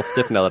getting a little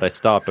stiff now that I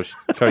stopped. I should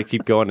try to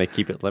keep going to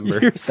keep it limber.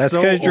 You're That's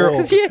so because you're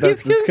old. Yeah,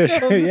 that's he's because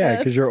old you're, man.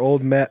 because you're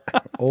old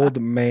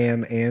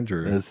man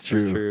Andrew. That's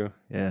true. That's true.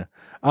 Yeah.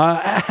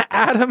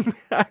 Adam,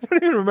 I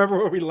don't even remember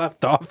where we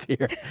left off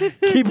here.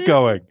 Keep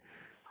going.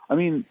 I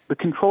mean, the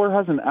controller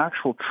has an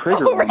actual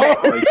trigger Oh, on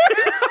it. Like,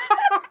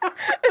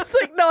 It's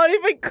like not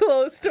even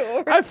close to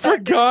over. I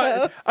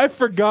forgot. How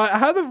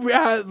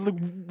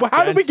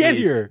did we get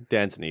here?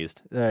 Dan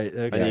sneezed. Right,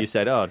 And okay. you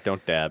said, "Oh,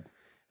 don't dab."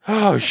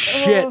 Oh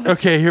shit.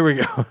 Okay, here we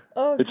go.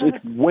 Oh,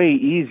 it's way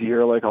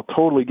easier. Like, I'll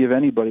totally give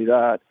anybody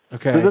that.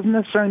 Okay. But it doesn't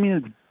necessarily mean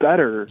it's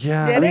better.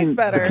 Yeah. It I mean, is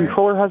better. The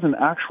controller has an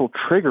actual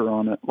trigger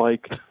on it.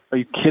 Like, are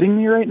you kidding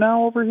me right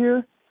now over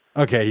here?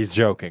 Okay, he's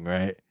joking,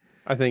 right?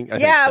 I think.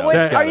 yeah, so. what,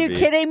 It's are gotta you be.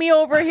 kidding me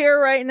over here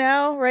right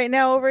now? Right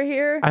now over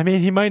here? I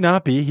mean, he might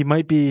not be. He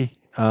might be.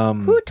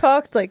 Who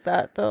talks like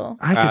that though?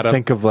 I could Adam.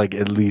 think of like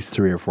at least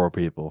 3 or 4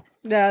 people.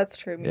 Yeah, that's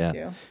true. Me Yeah.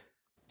 too.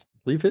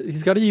 Leave it.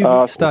 He's got a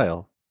unique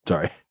style.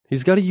 Sorry.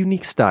 He's got a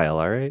unique style.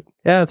 All right.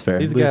 Yeah, that's fair.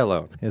 Leave the guy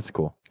alone. It's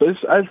cool. But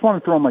I just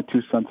want to throw in my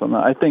 2 cents on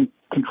that. I think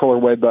controller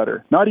way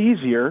better. Not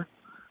easier,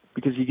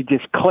 because you could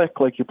just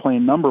click like you're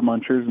playing Number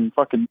Munchers and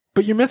fucking...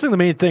 But you're missing the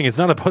main thing. It's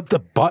not about the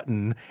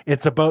button.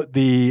 It's about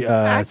the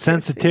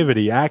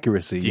sensitivity,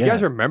 accuracy. Do you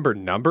guys remember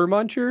Number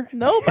Muncher?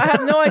 Nope, I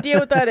have no idea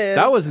what that is.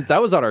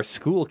 That was on our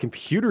school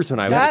computers when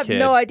I was I a have kid.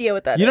 no idea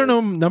what that is. You don't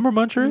know Number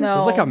Muncher? No. It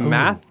was like a Ooh.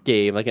 math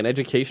game, like an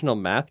educational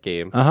math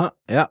game. Uh-huh.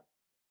 Yeah.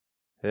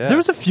 Yeah. There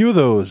was a few of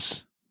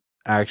those,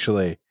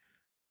 actually.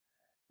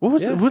 What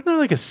was Yeah. wasn't there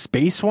like a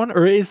space one?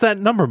 Or is that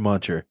Number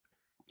Muncher?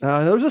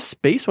 There was a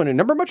space one. And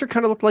Number Muncher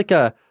kind of looked like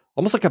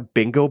almost like a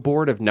bingo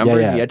board of numbers.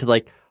 Yeah. And you had to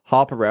like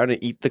hop around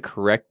and eat the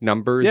correct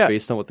numbers Yeah.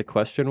 based on what the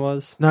question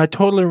was. No, I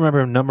totally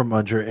remember Number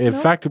Muncher. In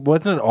fact,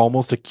 wasn't it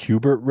almost a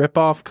Cubert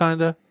ripoff,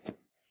 kind of?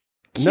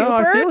 No,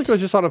 I feel Cubert? like it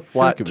was just on a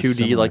flat like it was 2D,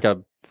 similar. like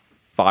a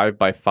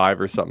 5x5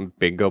 or something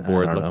bingo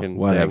board I don't know. looking.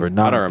 Whatever. thing.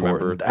 Not I don't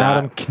remember. important. that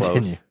Adam, close.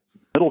 continue.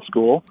 middle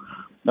school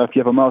if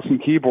you have a mouse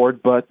and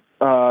keyboard, but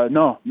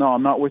no,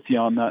 I'm not with you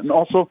on that. And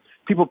also,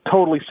 people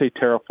totally say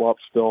teraflop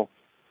still.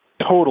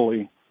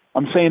 Totally.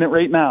 I'm saying it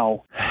right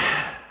now.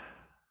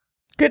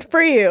 Good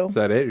for you. Is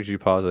that it? Or did you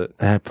pause it?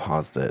 I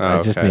paused it. Oh,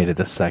 I just okay. needed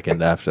a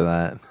second after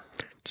that.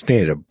 Just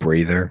needed a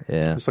breather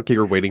Yeah. It's like you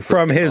were waiting for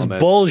from it to his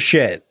comment.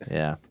 bullshit.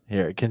 Yeah.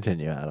 Here,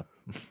 continue, Adam.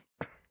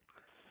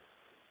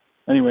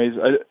 Anyways,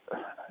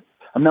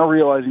 I'm now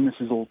realizing this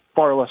is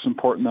far less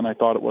important than I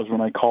thought it was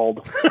when I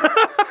called.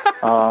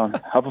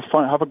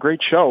 Have a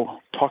great show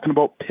talking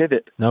about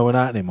Pivot. No, we're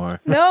not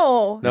anymore.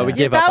 No. No, we Yeah,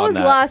 gave that up on was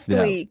that. last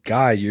Yeah. week.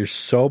 God, you're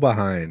so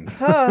behind.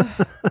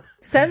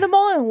 Send them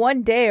all in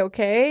one day,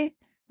 okay?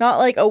 Not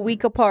like a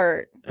week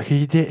apart. Okay,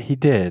 he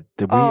did.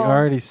 We Oh.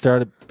 already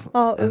started,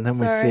 Oh, and then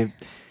oops, we sorry. saved.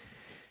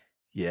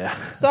 Yeah.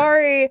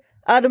 Sorry,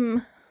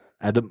 Adam.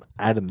 Adam,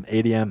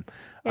 ADM.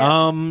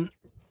 Yeah.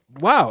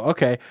 Wow.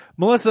 Okay,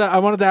 Melissa, I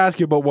wanted to ask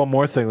you about one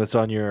more thing that's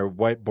on your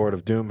whiteboard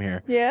of doom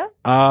here. Yeah.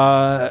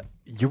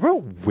 You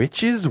wrote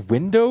witches'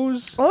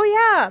 windows. Oh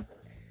yeah.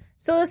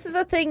 So this is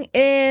a thing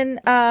in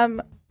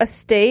a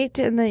state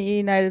in the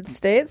United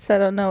States. I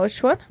don't know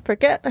which one.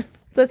 Forget.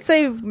 Let's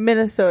say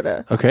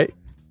Minnesota. Okay,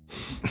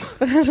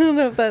 I don't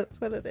know if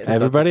that's what it is.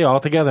 everybody, all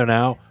together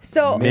now.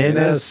 So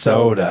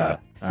Minnesota.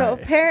 So All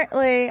right.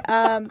 apparently,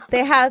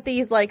 they have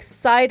these like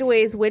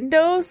sideways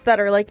windows that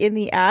are like in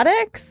the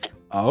attics.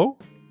 Oh,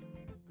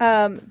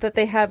 That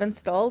they have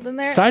installed in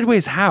there,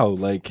 sideways? How?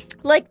 Like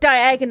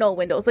diagonal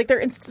windows. Like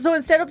they're so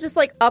instead of just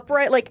like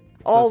upright, like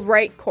all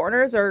right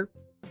corners or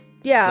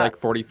Like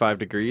 45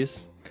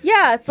 degrees.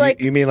 yeah, it's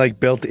like you mean like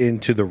built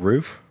into the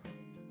roof?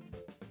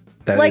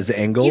 That is like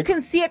angled? you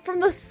can see it from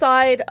the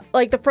side,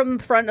 like from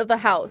the front of the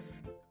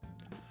house.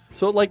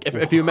 So, like,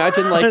 if you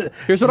imagine, like,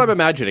 here's what I'm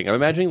imagining. I'm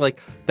imagining, like,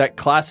 that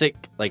classic,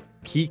 like,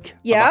 peak of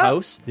Yeah. a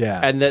house. Yeah.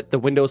 And that the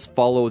windows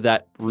follow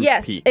that roof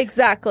Yes, peak.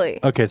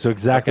 exactly. okay, so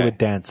exactly Okay. what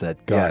Dan said.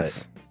 Got Yes.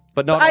 it.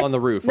 But not I- on the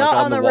roof. not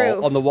like on the the wall,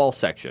 roof. on the wall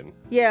section.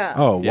 Yeah.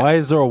 Oh, Yeah. why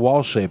is there a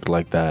wall shaped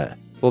like that?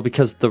 Well,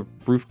 because the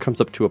roof comes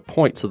up to a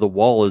point, so the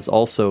wall is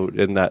also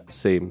in that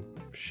same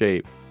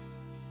shape.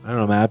 I don't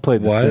know, man. I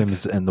played The What?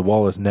 Sims, and the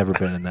wall has never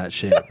been in that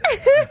shape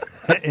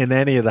in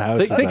any of the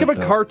houses. Think of a I've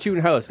built. cartoon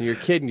house, and you're a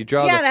kid, and you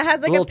draw Yeah, the, and it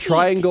has, like, the little a peak.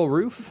 triangle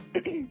roof.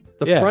 The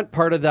Yeah. front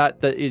part of that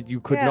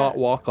you could Yeah. not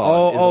walk on.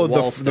 Oh, is a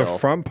wall the still.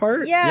 front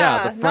part? Yeah,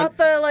 Yeah, the front- not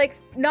the like,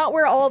 not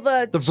where all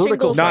the vertical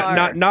shingles side.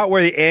 are. Not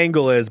where the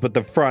angle is, but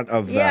the front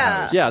of the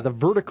Yeah. house. Yeah, the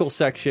vertical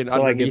section So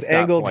like underneath it's that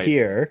angled point.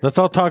 here. Let's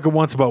all talk at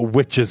once about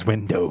witches'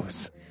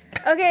 windows.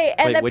 Okay,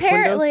 and Wait, which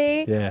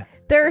apparently Yeah.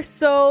 they're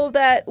so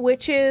that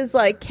witches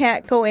like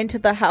can't go into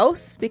the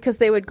house because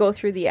they would go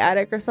through the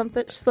attic or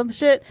something, some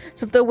shit.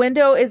 So if the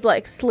window is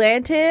like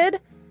slanted,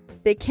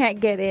 they can't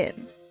get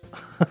in.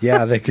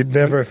 Yeah, they could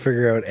never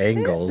figure out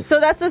angles. So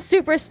that's a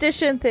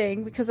superstition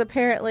thing because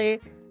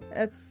apparently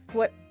that's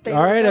what they All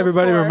were right, built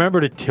everybody, for.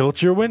 remember to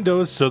tilt your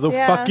windows so the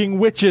Yeah. fucking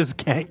witches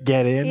can't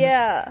get in.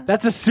 Yeah.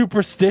 That's a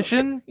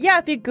superstition? Yeah,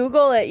 if you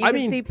Google it, you I can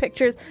mean, see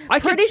pictures. I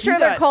could Pretty see sure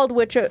they're that. called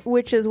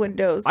witches'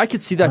 windows. I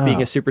could see that being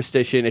Ah. a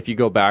superstition if you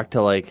go back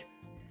to like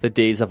the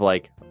days of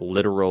like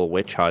literal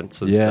witch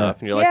hunts and Yeah. stuff,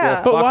 and you're like, Yeah.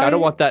 well, But fuck, why- I don't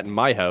want that in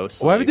my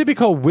house. Why Like, would they be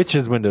called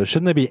witches' windows?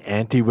 Shouldn't they be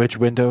anti-witch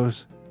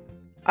windows?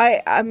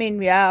 I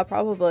mean, yeah,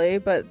 probably,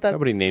 but that's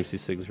Nobody names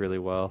these things really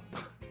well,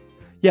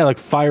 Yeah, like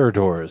fire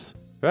doors.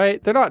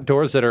 right? They're not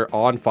doors that are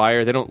on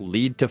fire. They don't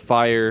lead to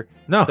fire.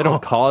 No. They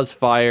don't cause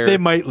fire. They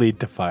might lead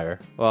to fire.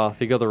 Well, if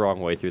you go the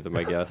wrong way through them,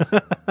 I guess.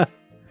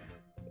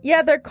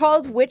 Yeah, they're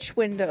called witch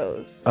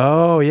windows.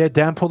 Oh, yeah,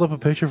 Dan pulled up a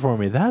picture for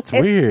me. That's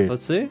weird.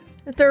 Let's see.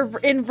 They're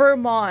in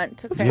Vermont.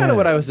 That's Okay. kind of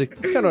what I was. That's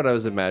kind of what I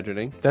was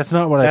imagining. That's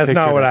not what I That's pictured.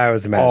 not what I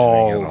was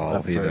imagining at all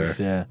at either. first,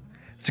 yeah.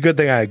 It's a good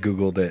thing I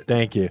Googled it.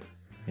 Thank you.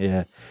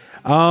 Yeah.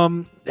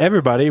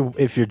 Everybody,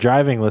 if you're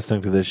driving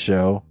listening to this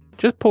show,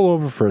 just pull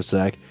over for a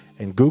sec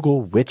and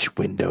Google witch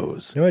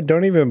windows. You know what?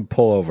 Don't even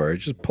pull over.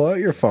 Just pull out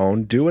your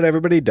phone, do what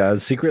everybody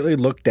does, secretly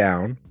look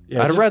down. Yeah,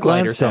 At a just red light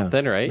or glance down.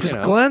 something, right? Just You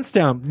know. glance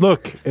down.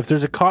 Look, if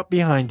there's a cop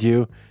behind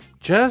you,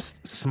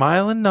 just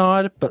smile and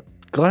nod, but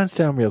glance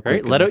down real quick.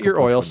 Right? and Let out look your up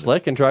those oil windows.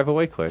 slick and drive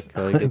away quick.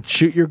 Like, And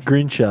shoot your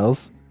green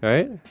shells.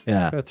 right?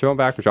 Yeah. Throw them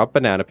back. Drop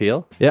banana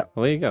peel. Yep.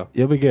 Well, there you go.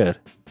 You'll be good.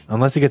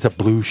 Unless he gets a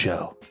blue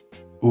shell.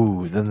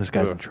 Ooh, then this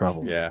guy's in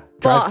trouble. Yeah.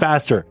 Drive Fuck.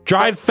 faster.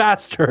 Drive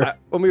faster.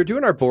 When we were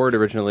doing our board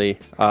originally,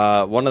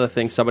 one of the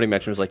things somebody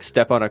mentioned was like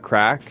step on a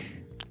crack.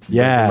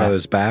 Your Yeah.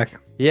 mother's back.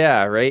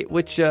 Yeah, right.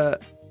 Which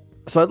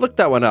so I looked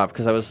that one up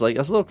because I was a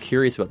little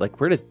curious about like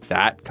where did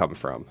that come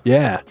from?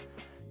 Yeah.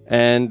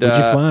 And What'd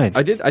you find?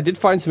 I did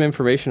find some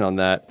information on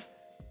that.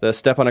 The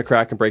step on a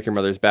crack and break your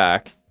mother's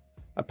back.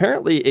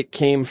 Apparently, it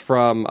came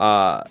from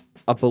a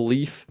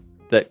belief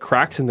that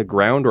cracks in the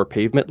ground or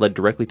pavement led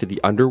directly to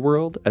the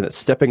underworld, and that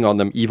stepping on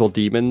them, evil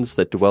demons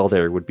that dwell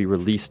there would be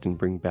released and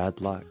bring bad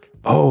luck.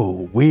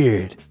 Oh,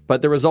 weird. But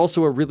there was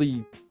also a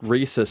really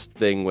racist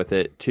thing with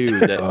it too.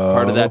 That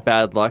part of that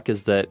bad luck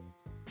is that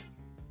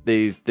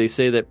they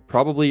say that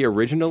probably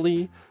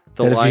originally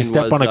the That line if you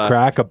step was, on a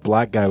crack, a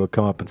black guy would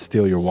come up and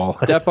steal your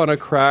wallet. step on a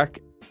crack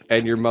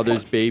and your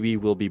mother's baby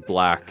will be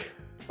black.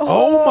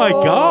 Oh my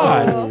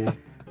God.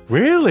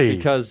 Really?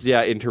 Because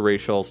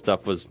interracial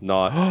stuff was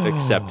not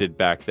accepted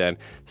back then.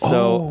 So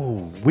oh,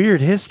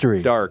 weird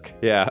history. dark,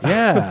 yeah.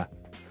 Yeah.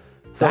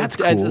 So- That's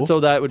cool. And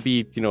so that would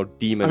be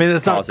demons. I mean,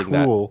 that's not causing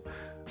that. cool.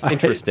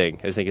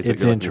 Interesting, I think is what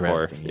It's you're looking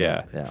interesting. for.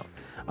 Yeah. Yeah.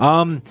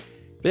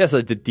 But yeah,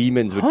 so the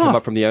demons would come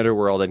up from the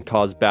underworld and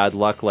cause bad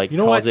luck, like You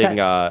know what? causing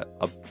a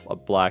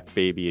black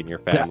baby in your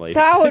family.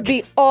 That would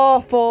be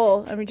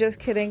awful. I mean, just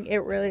kidding.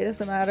 It really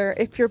doesn't matter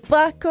if you're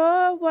black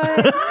or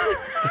white.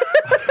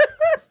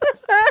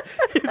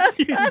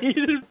 You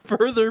needed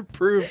further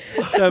proof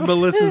that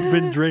Melissa's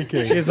been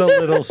drinking. She's a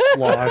little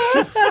slosh.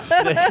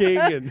 Snicking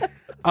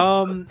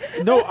and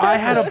No, I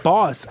had a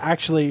boss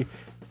actually.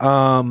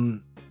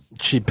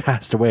 She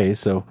passed away,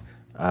 so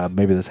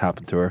Maybe this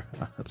happened to her.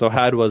 So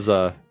had was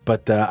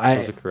But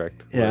was it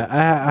correct? Yeah,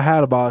 I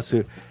had a boss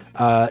who,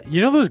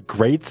 you know, those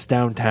grates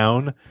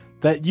downtown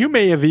that you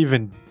may have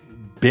even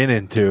been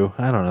into.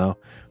 I don't know,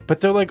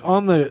 but they're like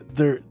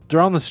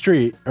they're on the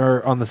street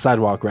or on the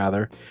sidewalk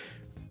rather,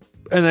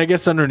 and I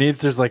guess underneath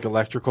there's like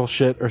electrical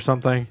shit or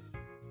something.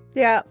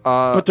 Yeah.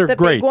 But they're the big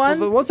grates. ones?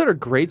 The ones that are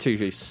grates are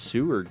usually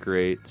sewer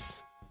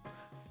grates.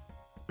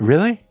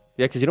 Really?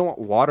 Yeah, because you don't want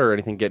water or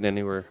anything getting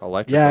anywhere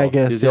electrical. Yeah, I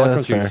guess. The Yeah, electrons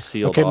that's are fair. usually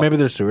sealed Okay, off. maybe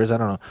they're sewers. I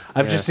don't know.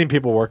 I've Yeah. just seen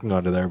people working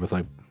onto there with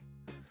like.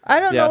 I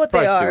don't Yeah, know it's what they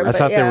probably are. sewer. I But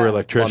thought yeah. there were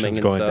electricians Plumbing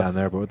and going stuff. down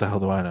there, but what the hell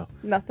do I know?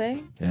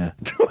 Nothing. Yeah.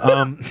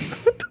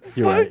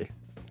 You're right.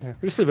 Yeah,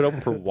 we just leave it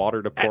open for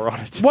water to pour on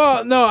it.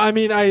 Well, no, I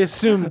mean, I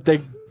assume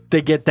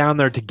they get down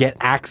there to get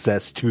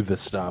access to the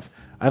stuff.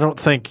 I don't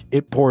think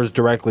it pours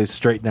directly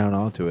straight down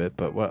onto it,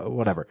 but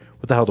whatever.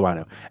 What the hell do I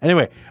know?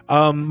 Anyway,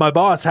 my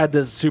boss had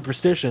this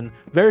superstition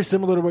very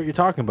similar to what you're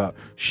talking about.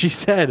 She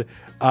said,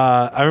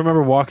 I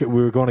remember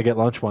we were going to get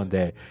lunch one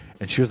day,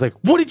 and she was like,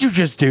 "What did you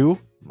just do?"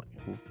 I'm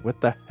like, what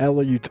the hell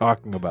are you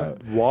talking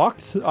about?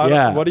 Walked?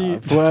 Yeah. What do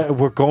you...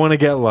 We're going to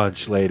get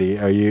lunch, lady.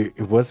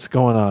 What's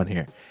going on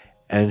here?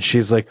 And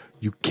she's like,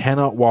 "You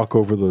cannot walk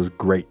over those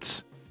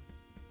grates."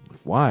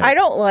 Why? I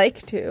don't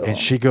like to. And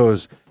she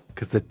goes,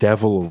 "Because the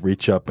devil will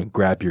reach up and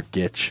grab your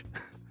gitch."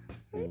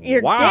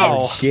 Your Wow.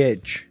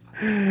 ditch.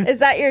 Gitch. Is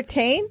that your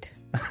taint?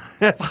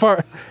 That's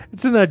part.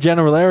 It's in that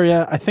general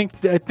area. I think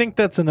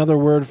that's another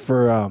word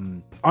for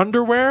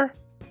underwear.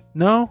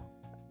 No,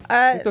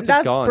 that's a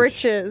That's gaunch.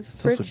 breeches.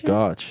 it's also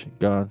Breeches?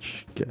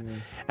 gotch.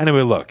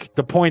 Anyway, look.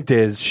 The point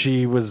is,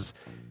 she was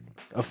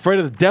afraid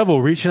of the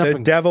devil reaching up The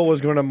and devil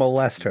was going to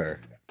molest her.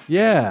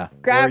 yeah.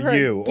 Grab Or her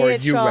you, or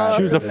gitch you all rather.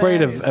 She was over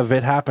afraid the- of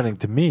it happening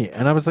to me,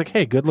 and I was like,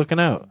 "Hey, good looking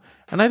out."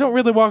 And I don't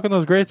really walk on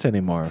those grates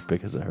anymore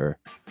because of her.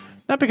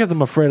 Not because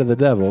I'm afraid of the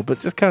devil, but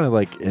just kind of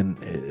like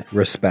in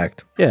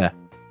Respect. yeah.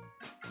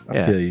 I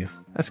Yeah. feel you.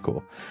 That's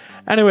cool.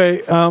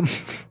 Anyway,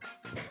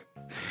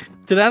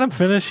 did Adam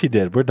finish? He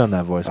did. We're done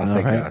that voicemail,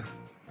 thank right? God.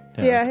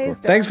 Yeah, that's he's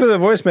done. Thanks for the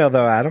voicemail,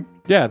 though, Adam.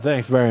 Yeah,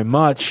 thanks very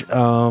much.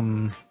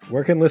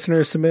 Where can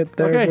listeners submit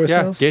their Okay,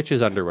 yeah. voicemails? Gitch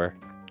is underwear.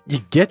 You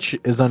get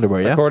his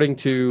underwear, yeah? According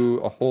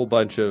to a whole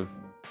bunch of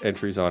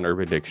entries on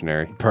Urban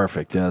Dictionary.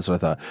 Perfect. Yeah, that's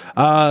what I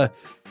thought.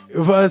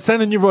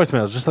 Send in your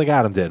voicemails just like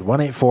Adam did.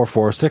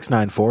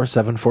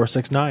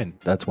 1-844-694-7469.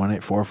 That's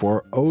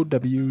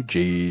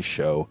 1-844-OWG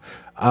show.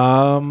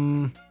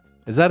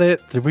 Is that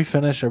it? Did we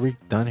finish? Are we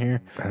done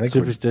here? I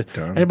think we're done.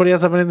 Anybody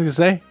else have anything to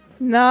say?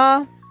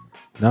 Nah.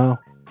 No.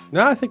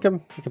 No, I think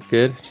I'm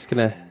good. Just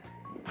gonna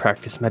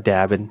practice my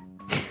dabbing.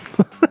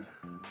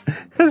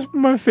 That's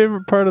my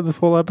favorite part of this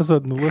whole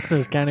episode, and the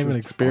listeners can't even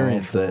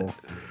experience it.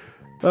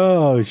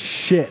 Oh,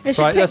 shit. They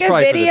should Probably- take that's a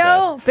probably for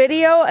the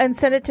video and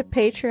send it to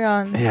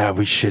Patreon. Yeah,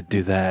 we should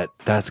do that.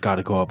 That's got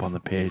to go up on the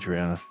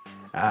Patreon. Would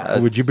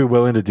That's- you be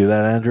willing to do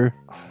that, Andrew?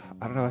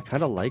 I don't know. I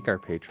kind of like our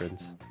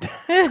patrons.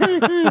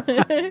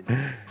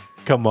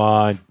 Come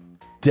on.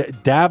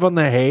 Dab on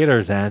the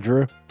haters,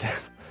 Andrew.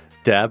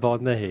 Dab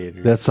on the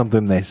haters. That's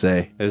something they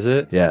say. Is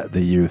it? Yeah,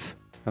 the youth.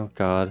 Oh,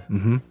 God.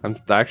 Mm-hmm. I'm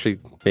actually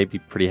maybe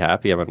pretty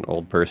happy I'm an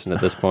old person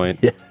at this point.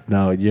 Yeah,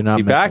 no, you're not.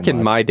 See, back missing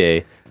in much. my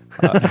day,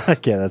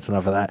 Okay, that's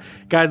enough of that.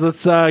 Guys,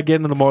 let's get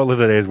into the moral of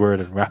today's word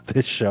and wrap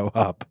this show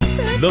up.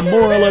 The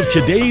moral of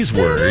today's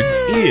word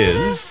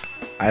is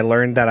I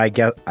learned that I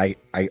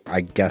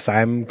guess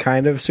I'm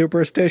kind of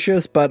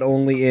superstitious, but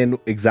only in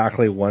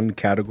exactly one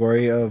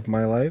category of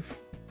my life.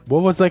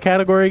 What was that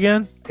category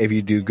again? If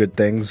you do good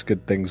things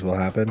will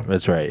happen.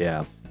 That's right,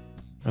 yeah.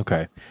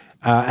 Okay.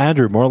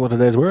 Andrew, moral of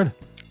today's word?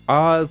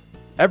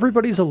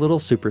 everybody's a little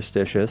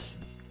superstitious,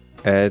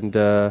 and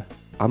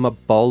I'm a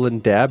ballin'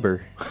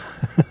 dabber.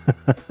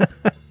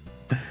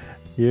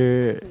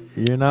 You're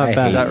not I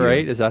bad. Is that you.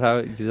 right? Is that how?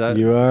 Is that?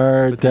 You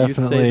are But do you say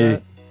definitely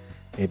that?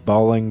 a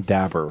balling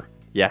dabber.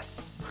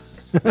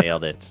 Yes,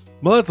 nailed it.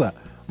 Melissa,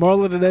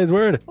 moral of today's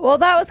word? Well,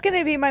 that was going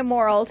to be my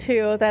moral,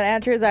 too, that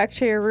Andrew is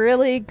actually a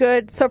really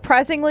good,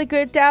 surprisingly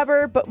good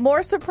dabber. But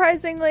more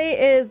surprisingly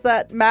is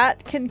that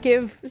Matt can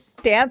give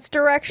dance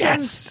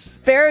directions Yes.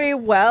 very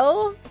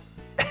well.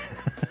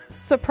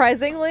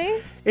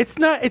 Surprisingly. It's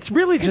not. It's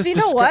really Because just.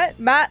 you know what,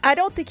 Matt? I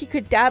don't think you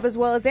could dab as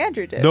well as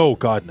Andrew did. No,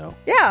 God, no.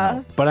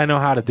 Yeah. But I know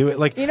how to do it.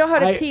 Like You know how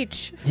to I-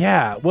 teach.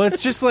 Yeah. Well,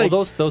 it's just like.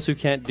 Well, those who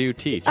can't do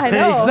teach. I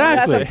know.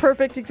 Exactly. That's a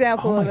perfect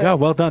example Oh my of it. God!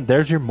 Well done.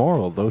 There's your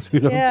moral. Those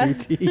who don't Yeah.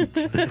 do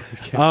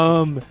teach.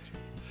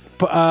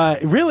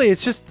 But really,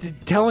 it's just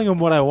telling them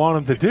what I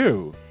want them to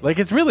do. Like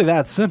it's really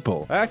that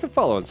simple. I can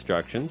follow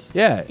instructions.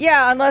 Yeah.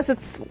 Yeah, unless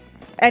it's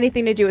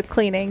anything to do with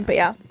cleaning, but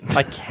yeah.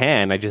 I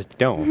can. I just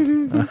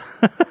don't.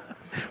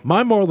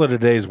 My moral of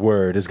today's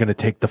word is going to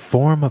take the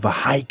form of a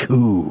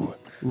haiku.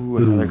 Ooh,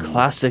 another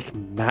classic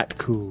Matt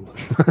Cool.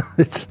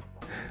 It's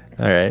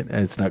all right.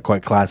 It's not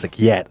quite classic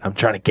yet. I'm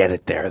trying to get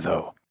it there,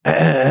 though.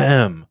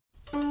 Ahem.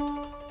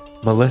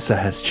 Melissa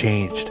has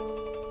changed.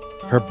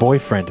 Her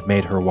boyfriend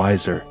made her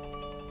wiser.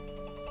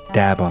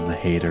 Dab on the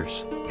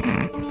haters.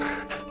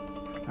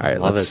 All right,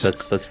 Love let's it.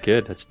 That's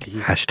good. That's deep.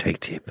 Hashtag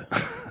deep.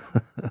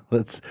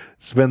 Let's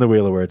spin the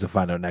wheel of words and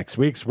find out next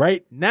week's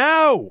right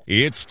now.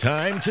 It's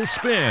time to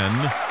spin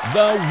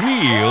the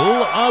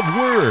Wheel of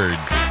Words.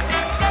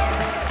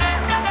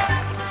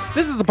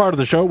 This is the part of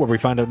the show where we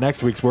find out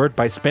next week's word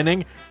by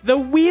spinning the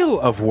Wheel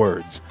of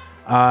Words.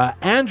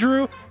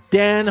 Andrew,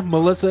 Dan,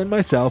 Melissa, and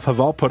myself have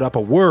all put up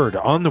a word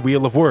on the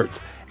Wheel of Words.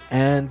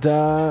 And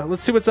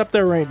let's see what's up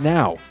there right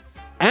now.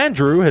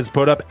 Andrew has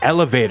put up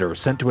elevator,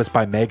 sent to us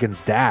by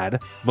Megan's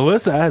dad.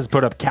 Melissa has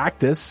put up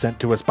cactus, sent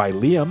to us by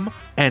Liam.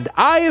 And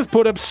I have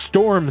put up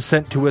storm,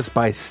 sent to us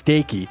by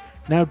Stakey.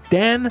 Now,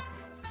 Dan,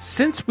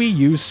 since we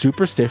use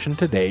superstition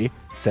today,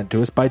 sent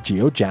to us by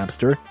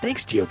GeoJamster.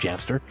 Thanks,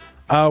 GeoJamster.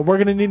 We're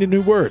going to need a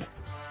new word.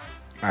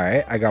 All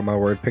right, I got my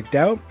word picked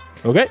out.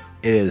 Okay.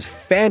 It is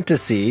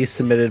fantasy,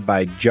 submitted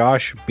by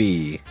Josh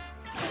B.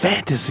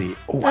 Fantasy.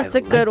 Oh, That's I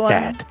a good like one.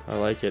 That. I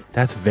like it.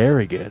 That's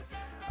very good.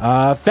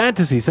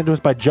 Fantasy, sent to us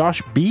by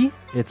Josh B.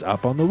 It's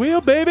up on the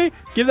wheel, baby.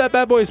 Give that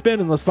bad boy a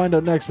spin and let's find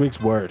out next week's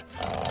word.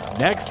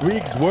 Next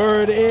week's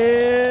word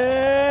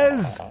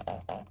is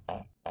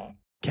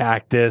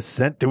cactus,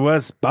 sent to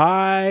us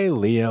by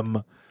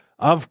Liam.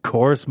 Of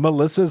course,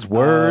 Melissa's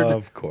word.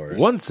 Of course.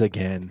 Once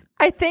again.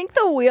 I think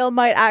the wheel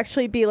might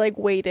actually be like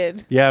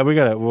weighted. Yeah,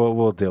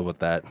 we'll deal with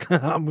that.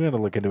 I'm gonna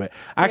look into it.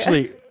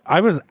 Actually,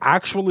 I was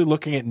actually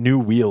looking at new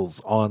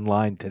wheels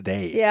online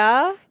today.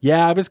 Yeah?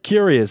 Yeah, I was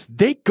curious.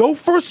 They go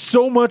for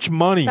so much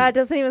money. That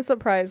doesn't even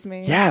surprise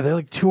me. Yeah, they're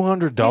like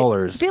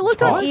 $200. If you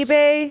looked on Tops?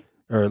 eBay,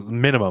 Or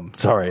minimum,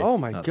 sorry. Oh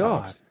my Not God.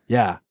 tops.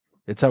 Yeah,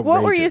 it's outrageous.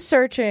 what were you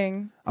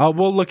searching?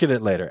 We'll look at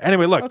it later.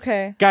 Anyway, look.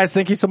 Okay. Guys,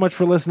 thank you so much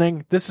for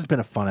listening. This has been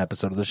a fun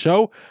episode of the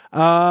show.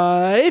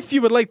 If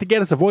you would like to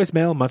get us a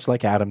voicemail, much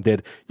like Adam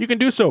did, you can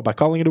do so by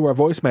calling into our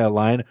voicemail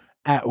line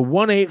at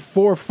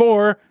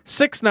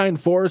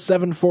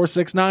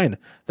 1-844-694-7469.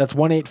 That's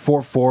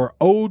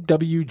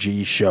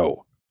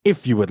 1-844-OWG-SHOW.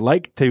 If you would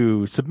like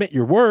to submit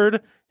your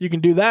word, you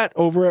can do that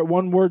over at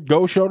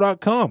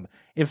onewordgoshow.com.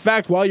 In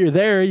fact, while you're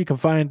there, you can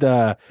find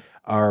our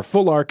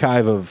full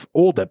archive of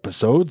old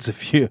episodes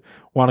if you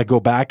want to go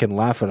back and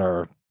laugh at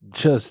our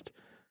just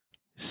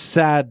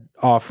sad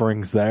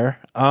offerings there.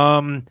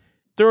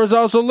 There is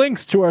also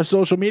links to our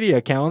social media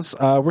accounts.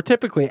 We're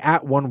typically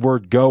at One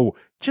Word Go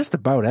just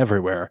about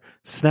everywhere.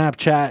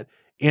 Snapchat,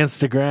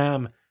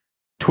 Instagram,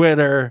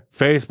 Twitter,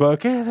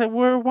 Facebook.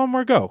 We're One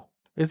Word Go.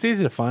 It's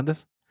easy to find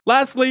us.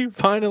 Lastly,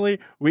 finally,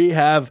 we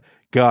have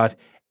got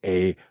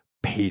a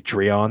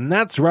Patreon.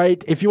 That's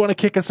right. If you want to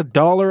kick us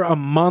 $1 a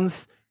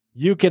month,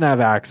 you can have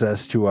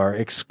access to our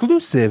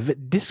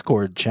exclusive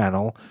Discord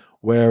channel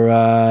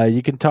where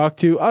you can talk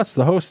to us,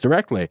 the host,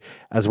 directly,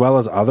 as well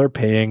as other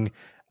paying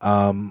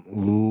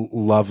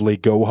lovely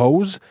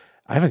go-hos.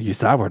 I haven't used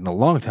that word in a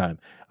long time.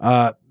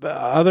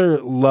 Other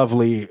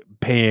lovely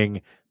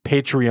paying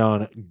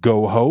Patreon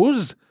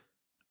go-hos.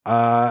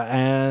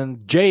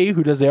 And Jay,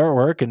 who does the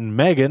artwork, and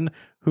Megan,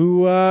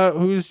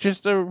 who's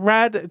just a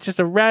rad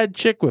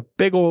chick with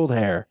big old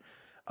hair.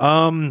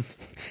 How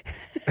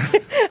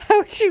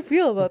would you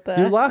feel about that?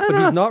 You laugh, but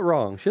he's not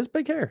wrong. She has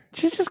big hair.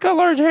 She's just got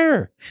large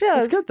hair. She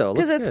does. It's good, though. It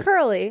Because looks it's good.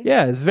 curly.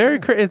 Yeah, it's very.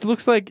 It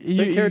looks like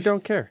Big hair,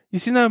 don't care. You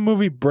seen that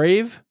movie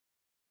Brave?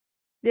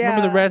 Yeah.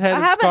 Remember the redheaded I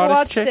haven't Scottish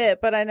watched chick? it,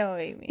 but I know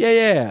what you mean.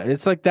 Yeah.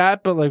 It's like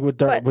that, but like with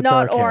dark, But with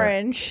not dark hair.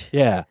 orange.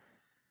 Yeah.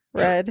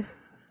 Red.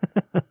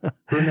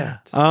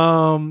 Brunette.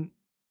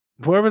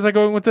 Where was I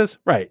going with this?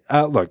 Right.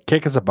 Look,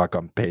 kick us $1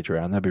 on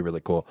Patreon. That'd be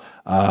really cool.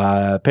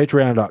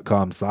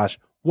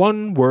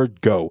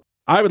 Patreon.com/onewordgo.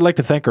 I would like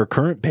to thank our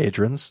current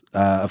patrons.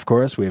 Of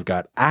course, we've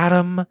got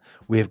Adam,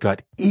 we've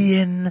got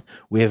Ian,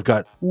 we've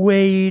got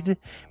Wade,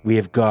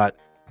 we've got,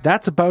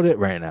 that's about it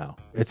right now.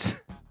 There's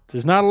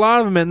not a lot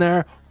of them in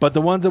there, but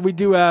the ones that we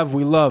do have,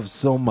 we love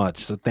so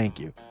much. So thank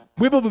you.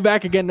 We will be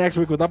back again next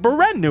week with a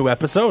brand new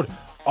episode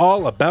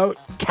all about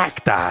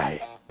cacti.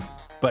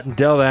 But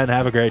until then,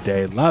 have a great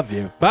day. Love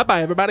you.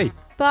 Bye-bye, everybody.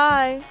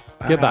 Bye.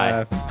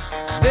 Goodbye.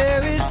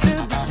 Very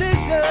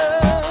superstitious.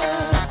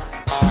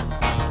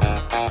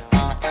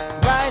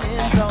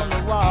 Writings on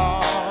the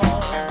wall.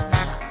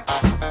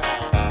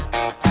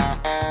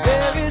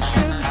 Very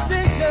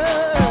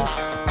superstitious.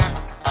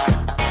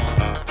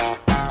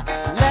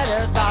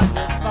 Letters about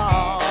to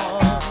fall.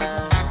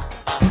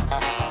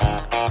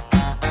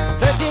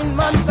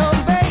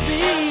 13-month-old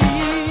baby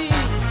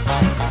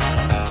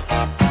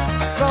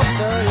broke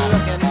the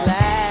looking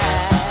glass.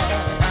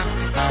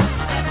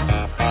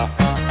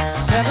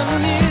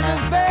 7 years of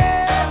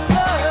bad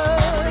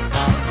luck.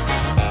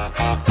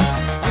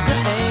 The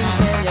good things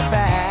in your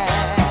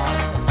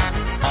past.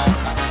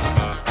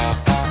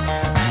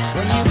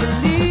 When you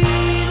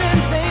believe in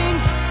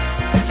things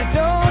that you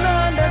don't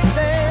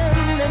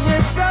understand, and you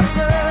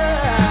suffer.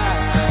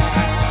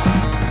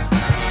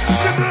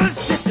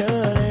 Superstition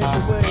ain't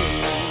the way.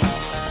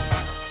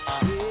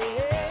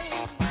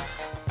 Yeah.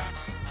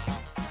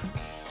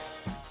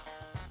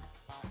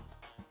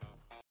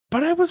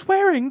 But I was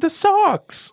wearing the socks.